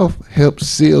Total Health helps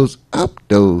seals up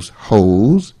those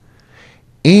holes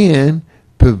and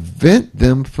prevent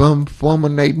them from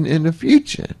formulating in the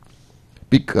future,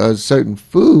 because certain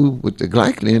food with the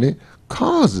glycolin in it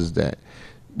causes that.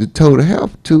 The Total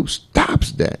Health tube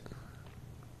stops that.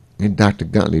 And Dr.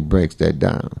 Guntley breaks that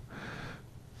down.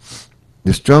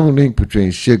 The strong link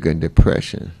between sugar and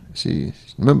depression. See,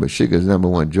 remember, sugar is the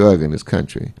 #1 drug in this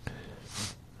country.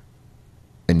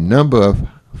 A number of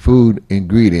food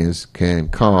ingredients can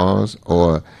cause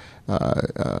or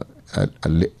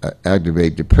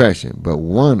aggravate depression, but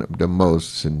one of the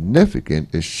most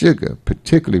significant is sugar,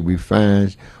 particularly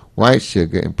refined white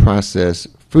sugar and processed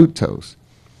fructose.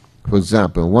 For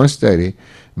example, in one study,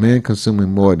 men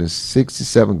consuming more than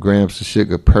 67 grams of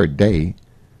sugar per day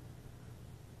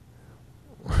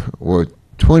were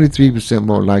 23%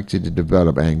 more likely to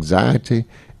develop anxiety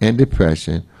and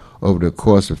depression over the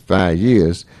course of 5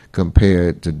 years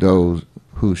compared to those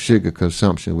whose sugar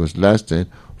consumption was less than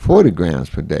 40 grams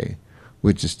per day,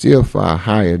 which is still far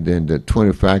higher than the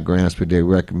 25 grams per day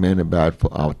recommended by for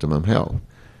optimum health.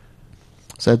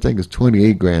 So I think it's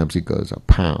 28 grams equals a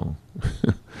pound.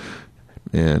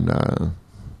 And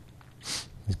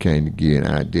just kind of give you an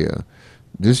idea.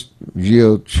 This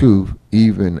yield truth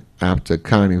even after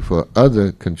accounting for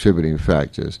other contributing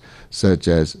factors such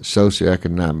as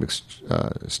socioeconomic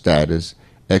status,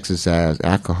 exercise,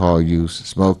 alcohol use,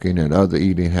 smoking, and other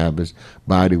eating habits,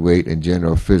 body weight, and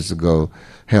general physical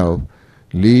health.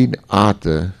 Lead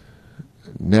author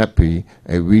Nepi,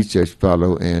 a research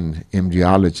fellow and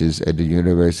embryologist at the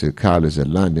University College of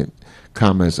London,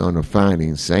 comments on the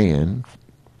findings saying,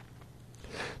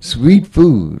 sweet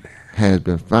food has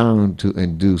been found to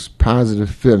induce positive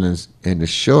feelings in the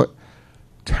short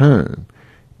term.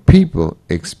 People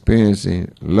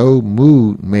experiencing low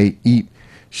mood may eat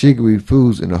sugary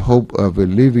foods in the hope of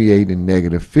alleviating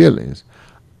negative feelings.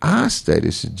 Our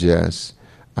study suggests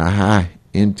a high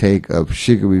intake of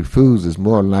sugary foods is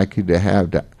more likely to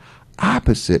have the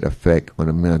opposite effect on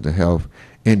the mental health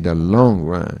in the long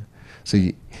run. So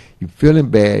you're feeling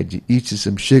bad, you eat you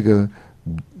some sugar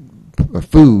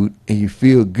food and you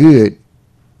feel good,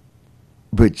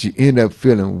 but you end up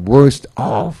feeling worse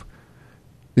off,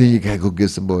 then you gotta go get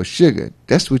some more sugar.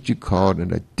 That's what you call an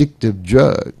addictive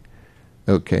drug.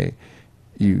 Okay,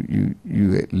 you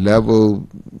at level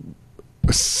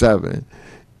 7,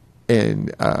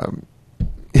 and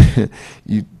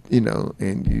you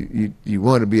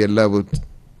want to be at level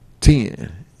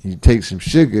 10. You take some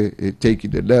sugar, it take you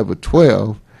to level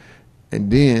 12, and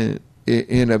then it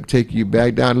end up taking you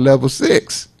back down to level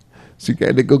 6. So you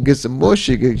got to go get some more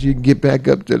sugar so you can get back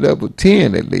up to level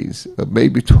 10 at least, or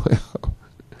maybe 12.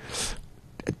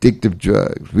 Addictive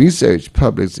drugs. Research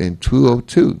published in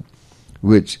 2002,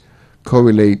 which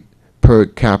correlate per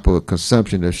capita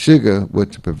consumption of sugar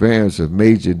with the prevalence of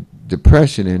major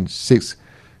depression in 6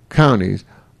 counties,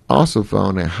 also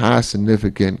found a high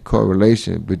significant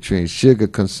correlation between sugar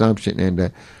consumption and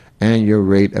the annual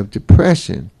rate of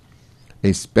depression.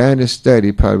 A Spanish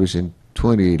study published in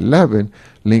 2011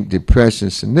 linked depression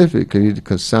significantly to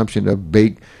consumption of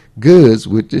baked goods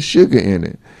with the sugar in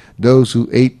it. Those who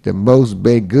ate the most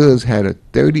baked goods had a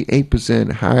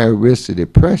 38% higher risk of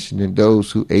depression than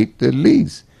those who ate the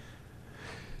least.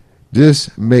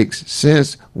 This makes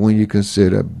sense when you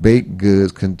consider baked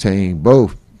goods contain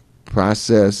both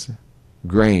processed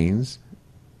grains,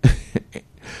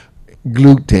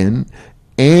 gluten,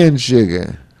 and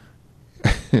sugar.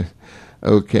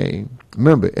 Okay,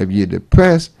 remember, if you're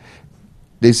depressed,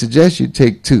 they suggest you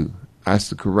take 2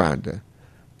 ashwagandha.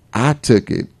 I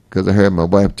took it because I heard my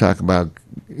wife talk about,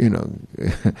 you know,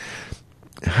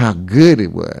 how good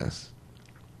it was.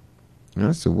 And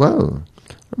I said, whoa,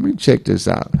 let me check this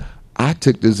out. I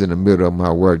took this in the middle of my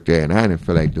work day, and I didn't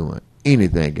feel like doing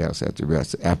anything else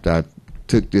after I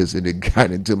took this and it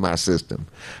got into my system.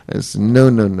 I said,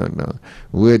 no.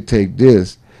 We'll take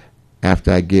this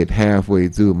after I get halfway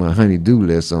through my honey-do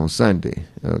list on Sunday,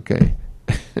 okay?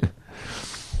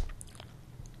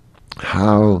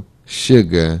 How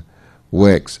sugar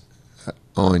works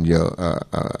on your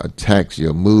attacks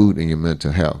your mood and your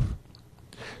mental health.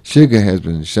 Sugar has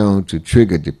been shown to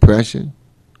trigger depression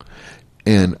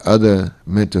and other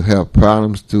mental health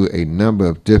problems through a number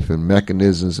of different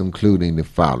mechanisms, including the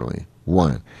following.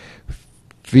 1,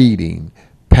 feeding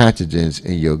pathogens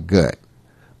in your gut,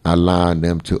 allowing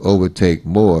them to overtake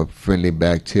more friendly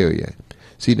bacteria.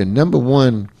 See, the number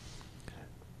one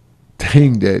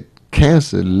thing that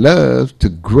cancer loves to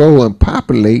grow and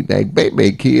populate like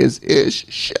baby kids is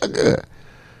sugar.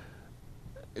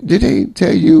 Did they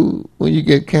tell you when you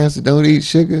get cancer, don't eat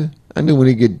sugar? I knew when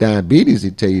you get diabetes, they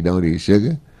tell you don't eat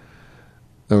sugar.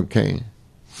 Okay.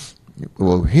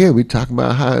 Well, here we talk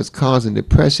about how it's causing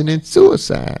depression and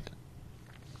suicide.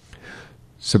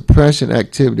 Suppression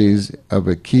activities of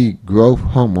a key growth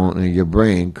hormone in your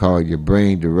brain called your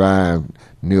brain-derived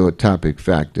neurotropic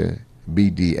factor,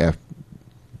 BDNF,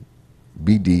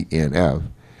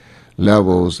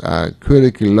 levels are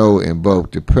critically low in both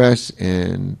depressed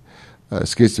and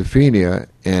schizophrenia,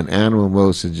 and animal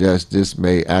models suggest this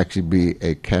may actually be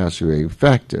a carcerating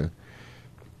factor.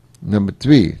 Number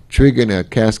 3, triggering a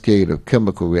cascade of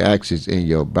chemical reactions in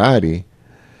your body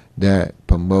that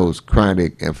promotes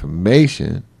chronic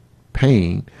inflammation,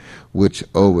 pain, which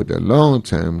over the long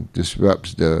term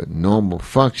disrupts the normal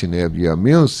functioning of your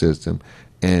immune system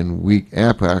and weak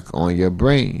impact on your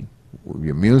brain. If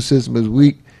your immune system is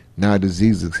weak, now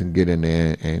diseases can get in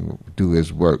there and do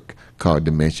its work, called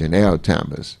dementia and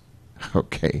Alzheimer's.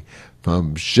 Okay,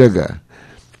 from sugar.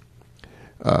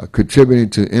 Contributing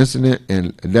to insulin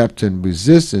and leptin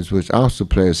resistance, which also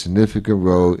play a significant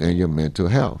role in your mental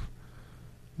health.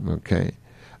 Okay,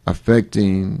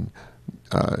 affecting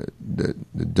the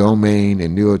domain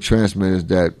and neurotransmitters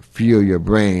that fuel your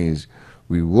brain's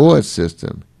reward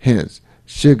system, hence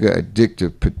sugar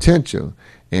addictive potential,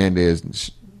 and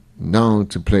is known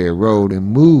to play a role in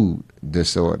mood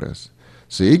disorders.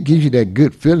 So it gives you that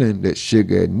good feeling, that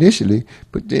sugar initially,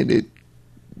 but then it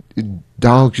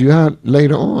dogs you out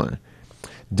later on.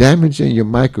 Damaging your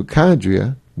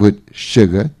mitochondria with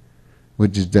sugar,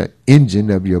 which is the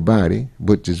engine of your body,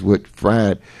 which is what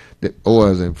the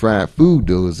oils and fried food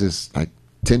does. It's like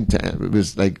 10 times,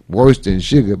 it's like worse than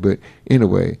sugar, but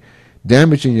anyway,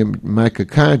 damaging your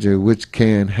mitochondria, which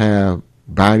can have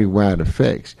body-wide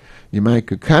effects. Your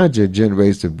mitochondria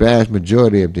generates the vast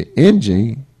majority of the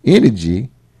energy,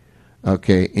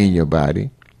 okay, in your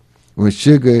body. When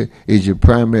sugar is your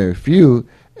primary fuel,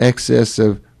 excess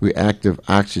of reactive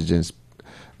oxygen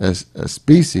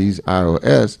species,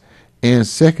 ROS, and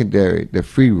secondary, the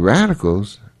free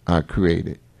radicals are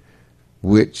created,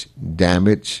 which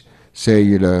damage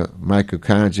cellular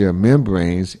mitochondrial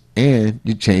membranes, and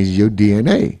you change your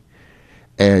DNA.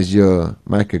 As your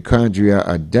mitochondria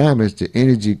are damaged, the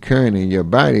energy current in your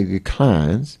body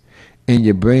declines, and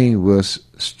your brain will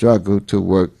struggle to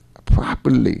work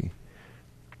properly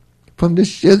from the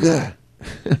sugar.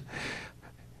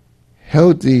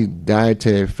 Healthy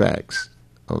dietary facts.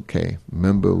 Okay,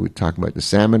 remember we talked about the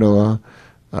salmon oil,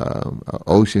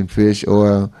 ocean fish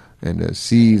oil, and the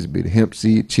seeds, be the hemp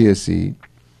seed, chia seed.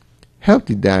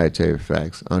 Healthy dietary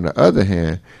facts, on the other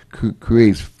hand,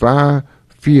 creates far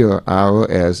fewer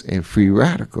ROS and free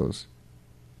radicals.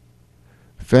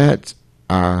 Fats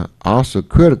are also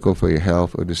critical for your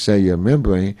health of the cellular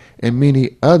membrane and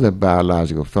many other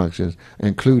biological functions,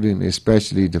 including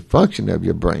especially the function of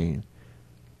your brain.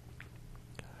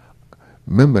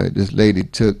 Remember, this lady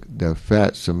took the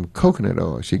fats from coconut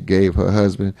oil. She gave her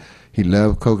husband, he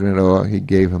loved coconut oil, he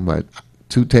gave him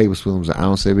 2 tablespoons, an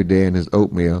ounce every day in his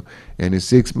oatmeal, and in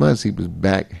 6 months he was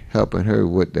back helping her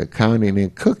with the accounting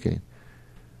and cooking.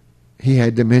 He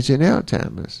had dementia and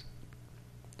Alzheimer's.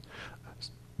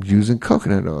 Using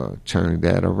coconut oil, turning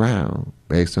that around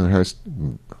based on her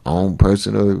own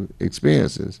personal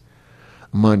experiences.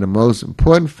 Among the most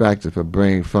important factors for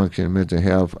brain function and mental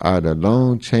health are the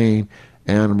long-chain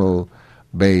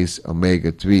animal-based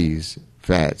omega-3s,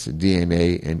 fats,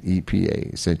 DNA, and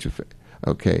EPA, essential fat.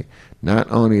 Okay,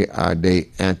 not only are they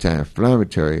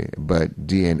anti-inflammatory, but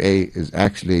DNA is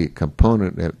actually a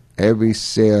component of every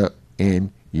cell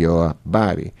in your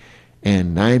body,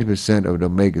 and 90% of the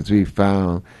omega-3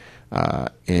 found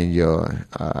in your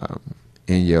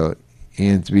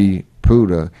N3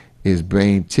 pruta is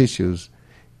brain tissues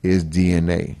is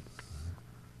DNA.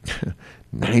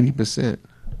 90%.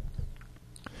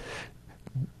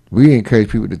 We encourage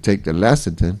people to take the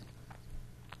lecithin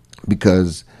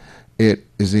because it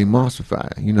is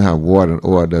emulsifier. You know how water and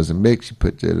oil doesn't mix. You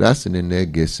put the lecithin in there,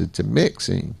 gets it to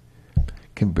mixing.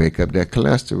 Can break up that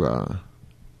cholesterol.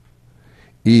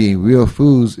 Eating real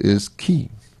foods is key.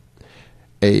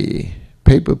 A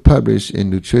paper published in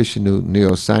Nutritional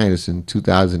Neuroscience in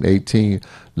 2018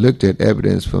 looked at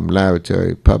evidence from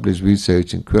laboratory published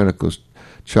research and clinical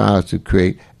trials to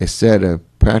create a set of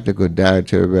practical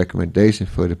dietary recommendations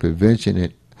for the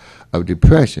prevention of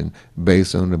depression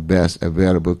based on the best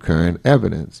available current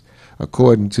evidence.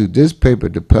 According to this paper,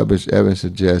 the published evidence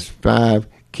suggests 5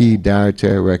 key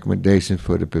dietary recommendations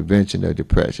for the prevention of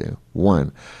depression.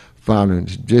 1. Following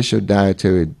traditional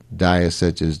dietary diets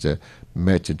such as the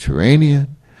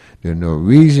Mediterranean, the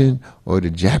Norwegian, or the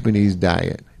Japanese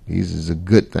diet. These are the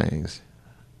good things.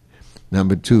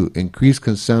 Number 2, increase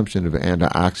consumption of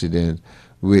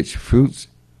antioxidant-rich fruits,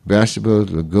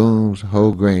 vegetables, legumes,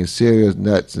 whole grain cereals,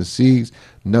 nuts, and seeds.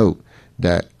 Note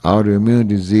that autoimmune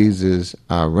diseases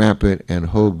are rampant and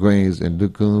whole grains and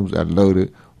legumes are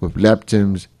loaded with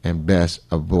leptins and best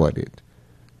avoided.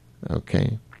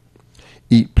 Okay.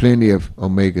 Eat plenty of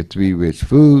omega-3 rich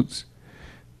foods.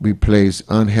 Replace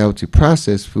unhealthy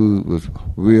processed food with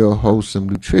real wholesome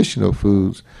nutritional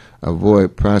foods.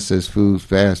 Avoid processed foods,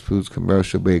 fast foods,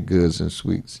 commercial baked goods, and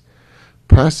sweets.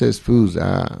 Processed foods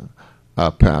are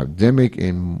pandemic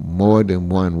in more than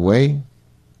one way.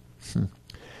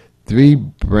 3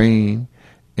 brain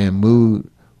and mood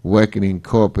awakening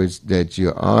culprits that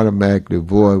you automatically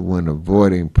avoid when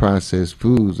avoiding processed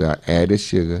foods are added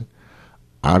sugar,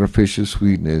 artificial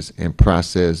sweetness, and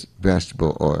processed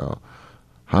vegetable oil.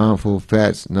 Harmful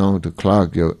fats known to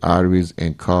clog your arteries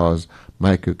and cause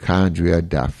mitochondrial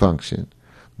dysfunction.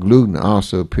 Gluten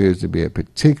also appears to be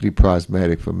particularly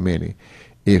problematic for many.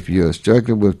 If you're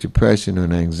struggling with depression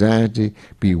and anxiety,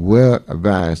 be well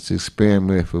advised to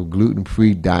experiment with a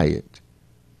gluten-free diet.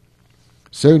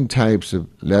 Certain types of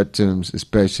lectins,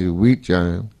 especially wheat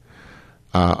germ,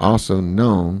 are also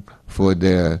known for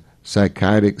their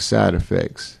psychotic side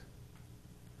effects.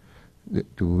 The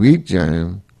wheat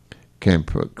germ can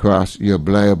cross your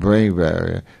blood-brain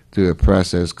barrier through a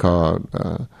process called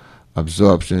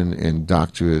absorption and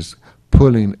doctorate,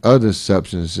 pulling other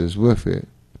substances with it.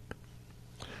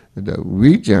 The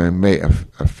wheat germ may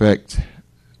affect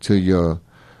to your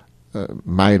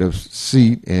mitral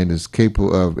seat and is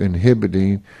capable of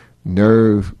inhibiting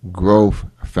nerve growth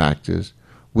factors,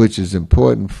 which is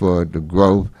important for the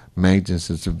growth, maintenance,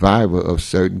 and survival of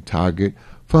certain target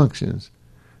functions.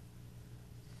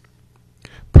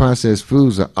 Processed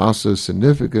foods are also a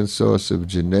significant source of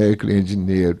genetically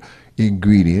engineered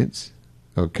ingredients,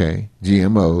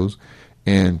 GMOs,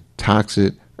 and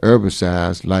toxic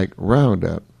herbicides like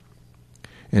Roundup.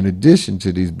 In addition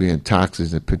to these being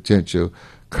toxic and potential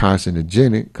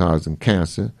carcinogenic, causing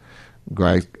cancer,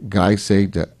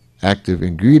 glyphosate, the active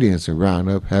ingredients in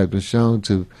Roundup, has been shown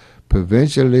to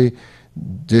potentially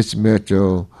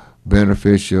dismantle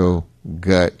beneficial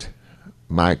gut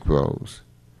microbes.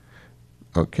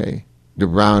 The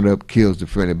Roundup kills the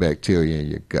friendly bacteria in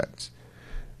your guts.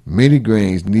 Many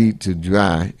grains need to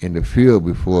dry in the field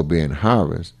before being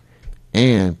harvested,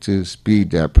 and to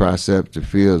speed that process, the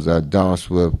fields are doused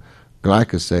with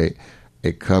glyphosate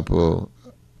a couple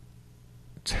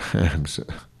times,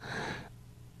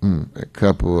 a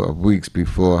couple of weeks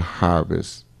before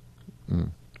harvest.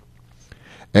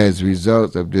 As a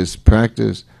result of this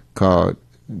practice called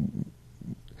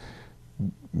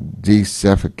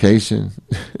desertification,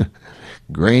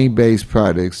 grain-based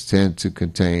products tend to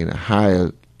contain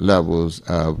higher levels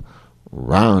of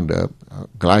Roundup,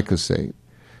 glyphosate.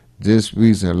 This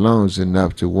reason alone is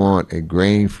enough to warrant a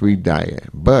grain-free diet.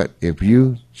 But if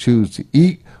you choose to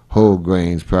eat whole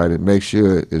grains product, make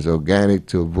sure it is organic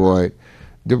to avoid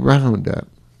the Roundup.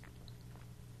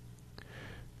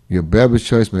 Your beverage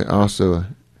choice may also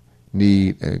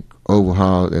need an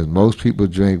overhaul, as most people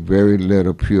drink very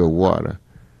little pure water,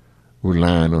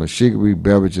 relying on sugary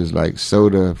beverages like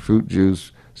soda, fruit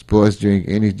juice, sports drink,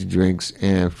 energy drinks,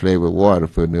 and flavored water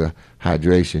for their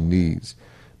hydration needs.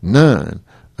 None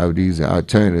of these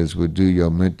alternatives will do your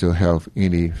mental health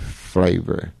any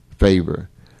favor.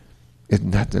 It's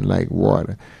nothing like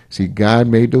water. See, God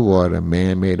made the water,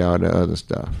 man made all the other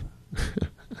stuff.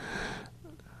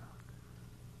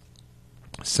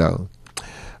 So,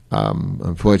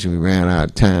 unfortunately, we ran out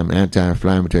of time.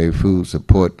 Anti-inflammatory foods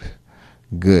support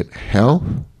good health.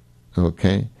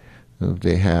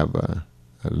 They have a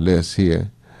list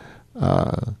here.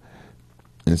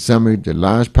 In summary, the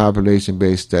large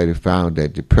population-based study found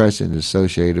that depression is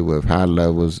associated with high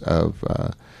levels of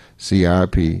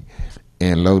CRP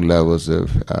and low levels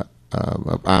of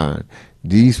iron.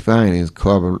 These findings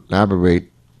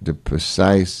corroborate the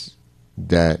precise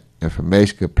that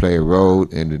information could play a role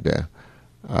in the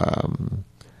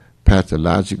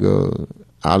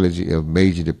pathological-ology of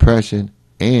major depression,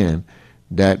 and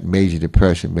that major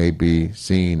depression may be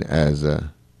seen as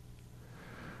a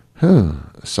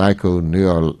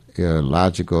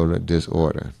psychoneurological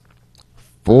disorder.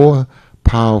 4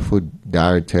 powerful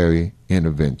dietary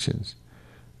interventions.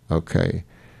 Okay.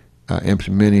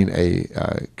 Implementing a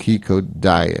keto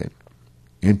diet,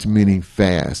 intermittent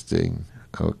fasting,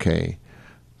 okay,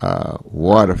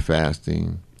 water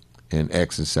fasting, and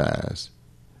exercise.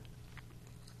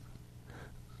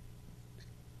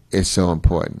 It's so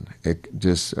important. It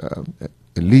just at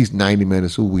least 90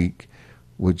 minutes a week,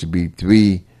 which would be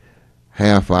 3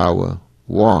 half-hour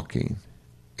walking,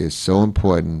 is so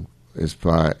important as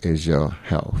far as your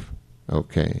health.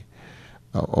 Okay,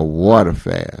 a water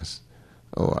fast.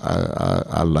 Or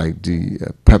I like the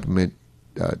peppermint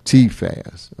tea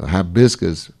fast, or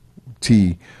hibiscus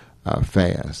tea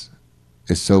fast.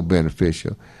 It's so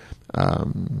beneficial.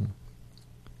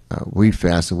 We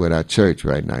fasting with our church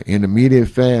right now. Intermediate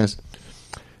fast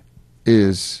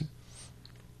is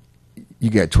you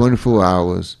got 24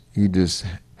 hours. You just,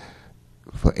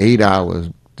 for 8 hours,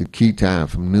 the key time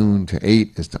from noon to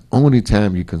 8 is the only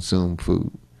time you consume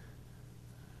food.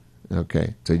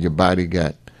 Okay, so your body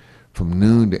got from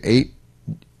noon to 8,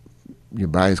 your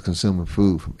body's consuming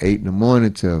food. From 8 in the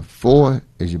morning to 4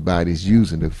 is your body's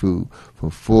using the food. From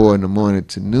 4 in the morning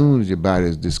to noon is your body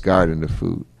is discarding the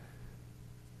food.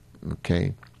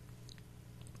 Okay?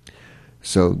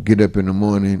 So get up in the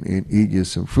morning and eat you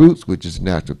some fruits, which is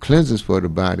natural cleansers for the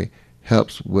body,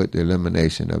 helps with the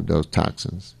elimination of those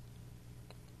toxins.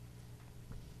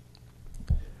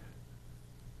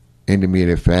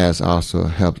 Intermediate fast also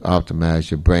helps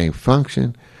optimize your brain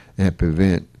function and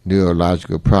prevent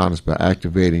neurological problems by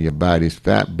activating your body's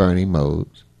fat-burning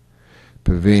modes,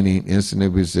 preventing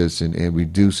insulin resistance, and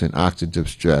reducing oxidative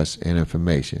stress and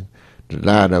inflammation, the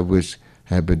latter of which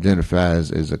have been identified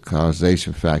as a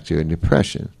causation factor in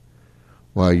depression.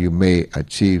 While you may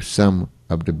achieve some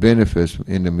of the benefits from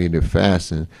intermittent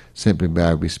fasting simply by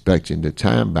respecting the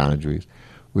time boundaries,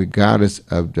 regardless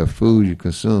of the food you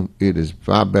consume, it is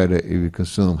far better if you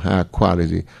consume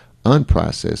high-quality,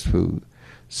 unprocessed food.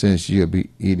 Since you'll be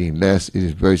eating less, it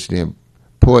is virtually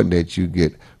important that you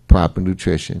get proper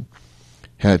nutrition.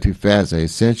 Healthy fasts are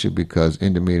essential because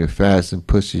intermittent fasting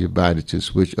pushes your body to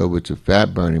switch over to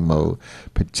fat-burning mode,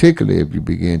 particularly if you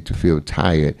begin to feel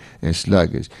tired and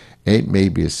sluggish. It may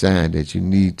be a sign that you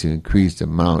need to increase the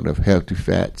amount of healthy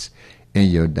fats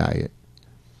in your diet.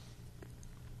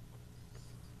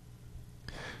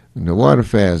 And the water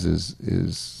fast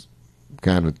is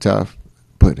kind of tough,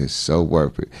 but it's so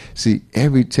worth it. See,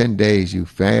 every 10 days you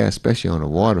fast, especially on a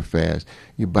water fast,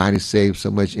 your body saves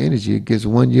so much energy, it gets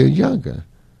 1 year younger.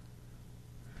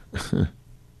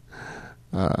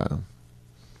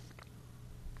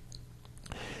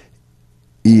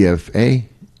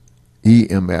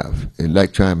 EMF,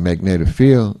 electromagnetic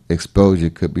field exposure,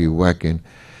 could be working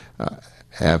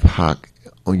ad-hoc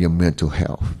on your mental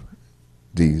health.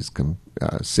 These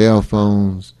cell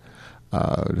phones,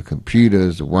 the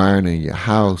computers, the wiring in your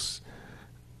house,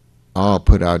 all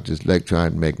put out this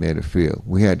electromagnetic field.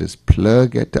 We had this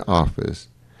plug at the office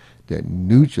that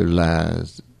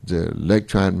neutralized the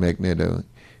electromagnetic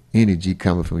energy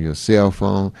coming from your cell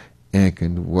phone and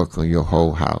can work on your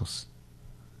whole house.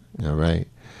 All right.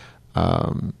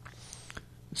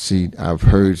 See, I've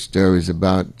heard stories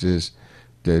about just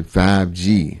the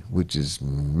 5G, which is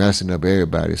messing up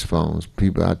everybody's phones.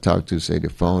 People I talk to say the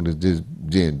phone is just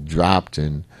getting dropped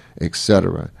and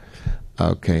etc.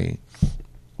 Okay,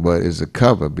 but it's a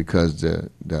cover because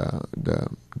the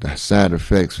side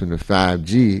effects from the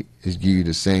 5G is give you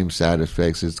the same side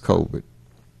effects as COVID.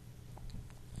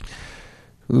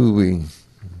 Ooh-wee.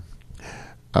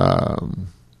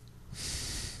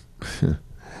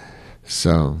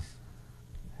 So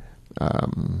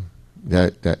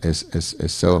that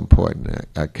is so important.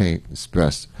 I can't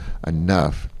stress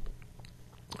enough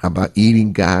about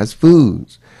eating God's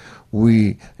foods.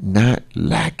 We not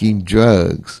lacking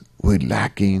drugs. We're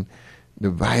lacking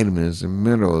the vitamins and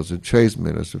minerals, the trace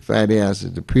minerals, the fatty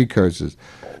acids, the precursors.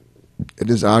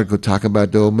 This article talking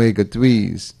about the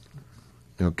omega-3s,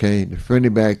 okay, the friendly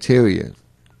bacteria,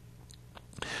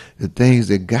 the things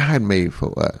that God made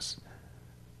for us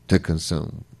to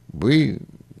consume. We,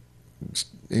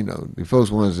 the folks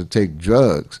want us to take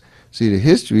drugs. See, the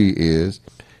history is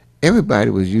everybody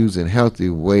was using healthy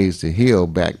ways to heal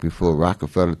back before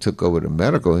Rockefeller took over the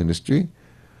medical industry.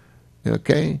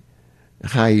 Okay?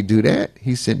 How you do that?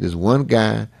 He sent this one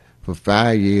guy for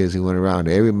 5 years. He went around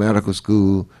to every medical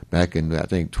school back in, I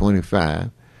think, 25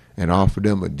 and offered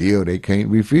them a deal they can't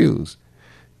refuse.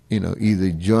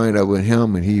 Either join up with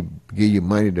him and he give you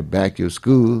money to back your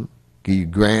school, give you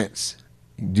grants,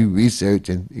 do research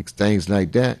and things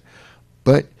like that.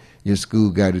 But your school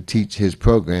got to teach his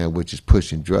program, which is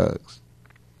pushing drugs.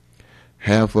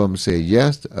 Half of them said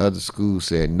yes, the other schools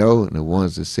said no, and the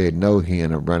ones that said no, he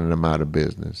ended up running them out of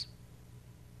business.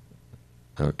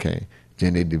 Okay.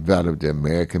 Then they developed the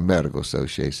American Medical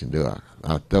Association, the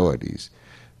authorities.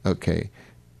 Okay.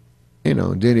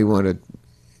 Then they want to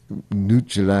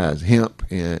neutralize hemp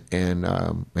and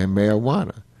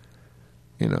marijuana.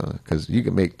 Because you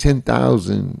can make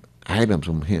 10,000 items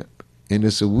from hemp. And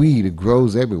it's a weed, it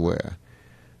grows everywhere.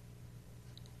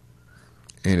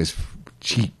 And it's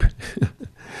cheap.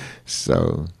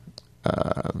 So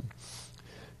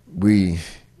we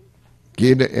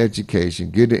get the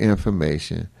education, get the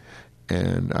information,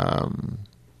 and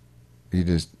you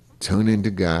just tune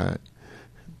into God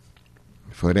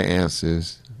for the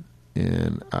answers.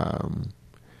 And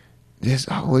it's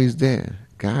always there.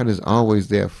 God is always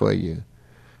there for you.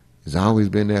 He's always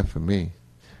been there for me.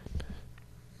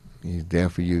 He's there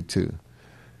for you too.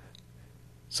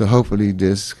 So hopefully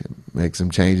this can make some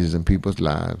changes in people's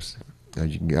lives.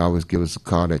 You can always give us a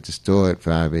call at the store at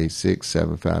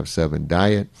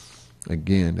 586-757-DIET.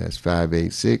 Again, that's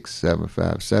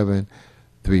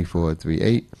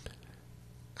 586-757-3438.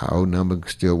 Our old number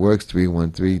still works,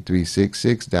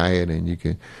 313-366-DIET, and you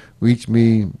can reach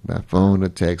me by phone or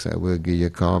text. I will give you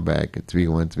a call back at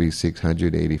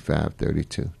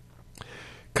 313-600-8532.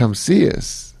 Come see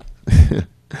us.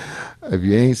 If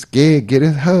you ain't scared, get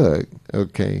a hug,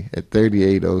 okay, at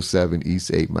 3807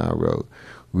 East 8 Mile Road.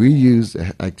 We use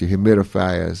like the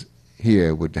humidifiers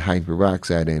here with the hydrogen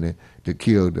peroxide in it to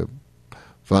kill the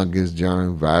fungus,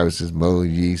 germ, viruses, mold,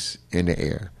 yeast in the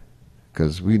air.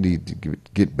 Because we need to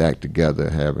get back together,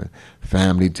 having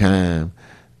family time,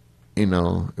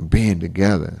 being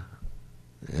together.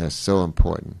 That's so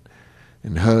important.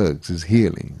 And hugs is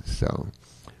healing. So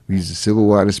we use the Civil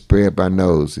Water spray up our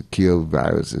nose to kill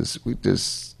viruses. We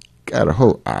just got a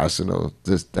whole arsenal,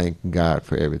 just thanking God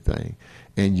for everything.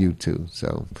 And you too.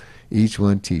 So each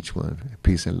one teach one.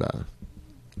 Peace and love.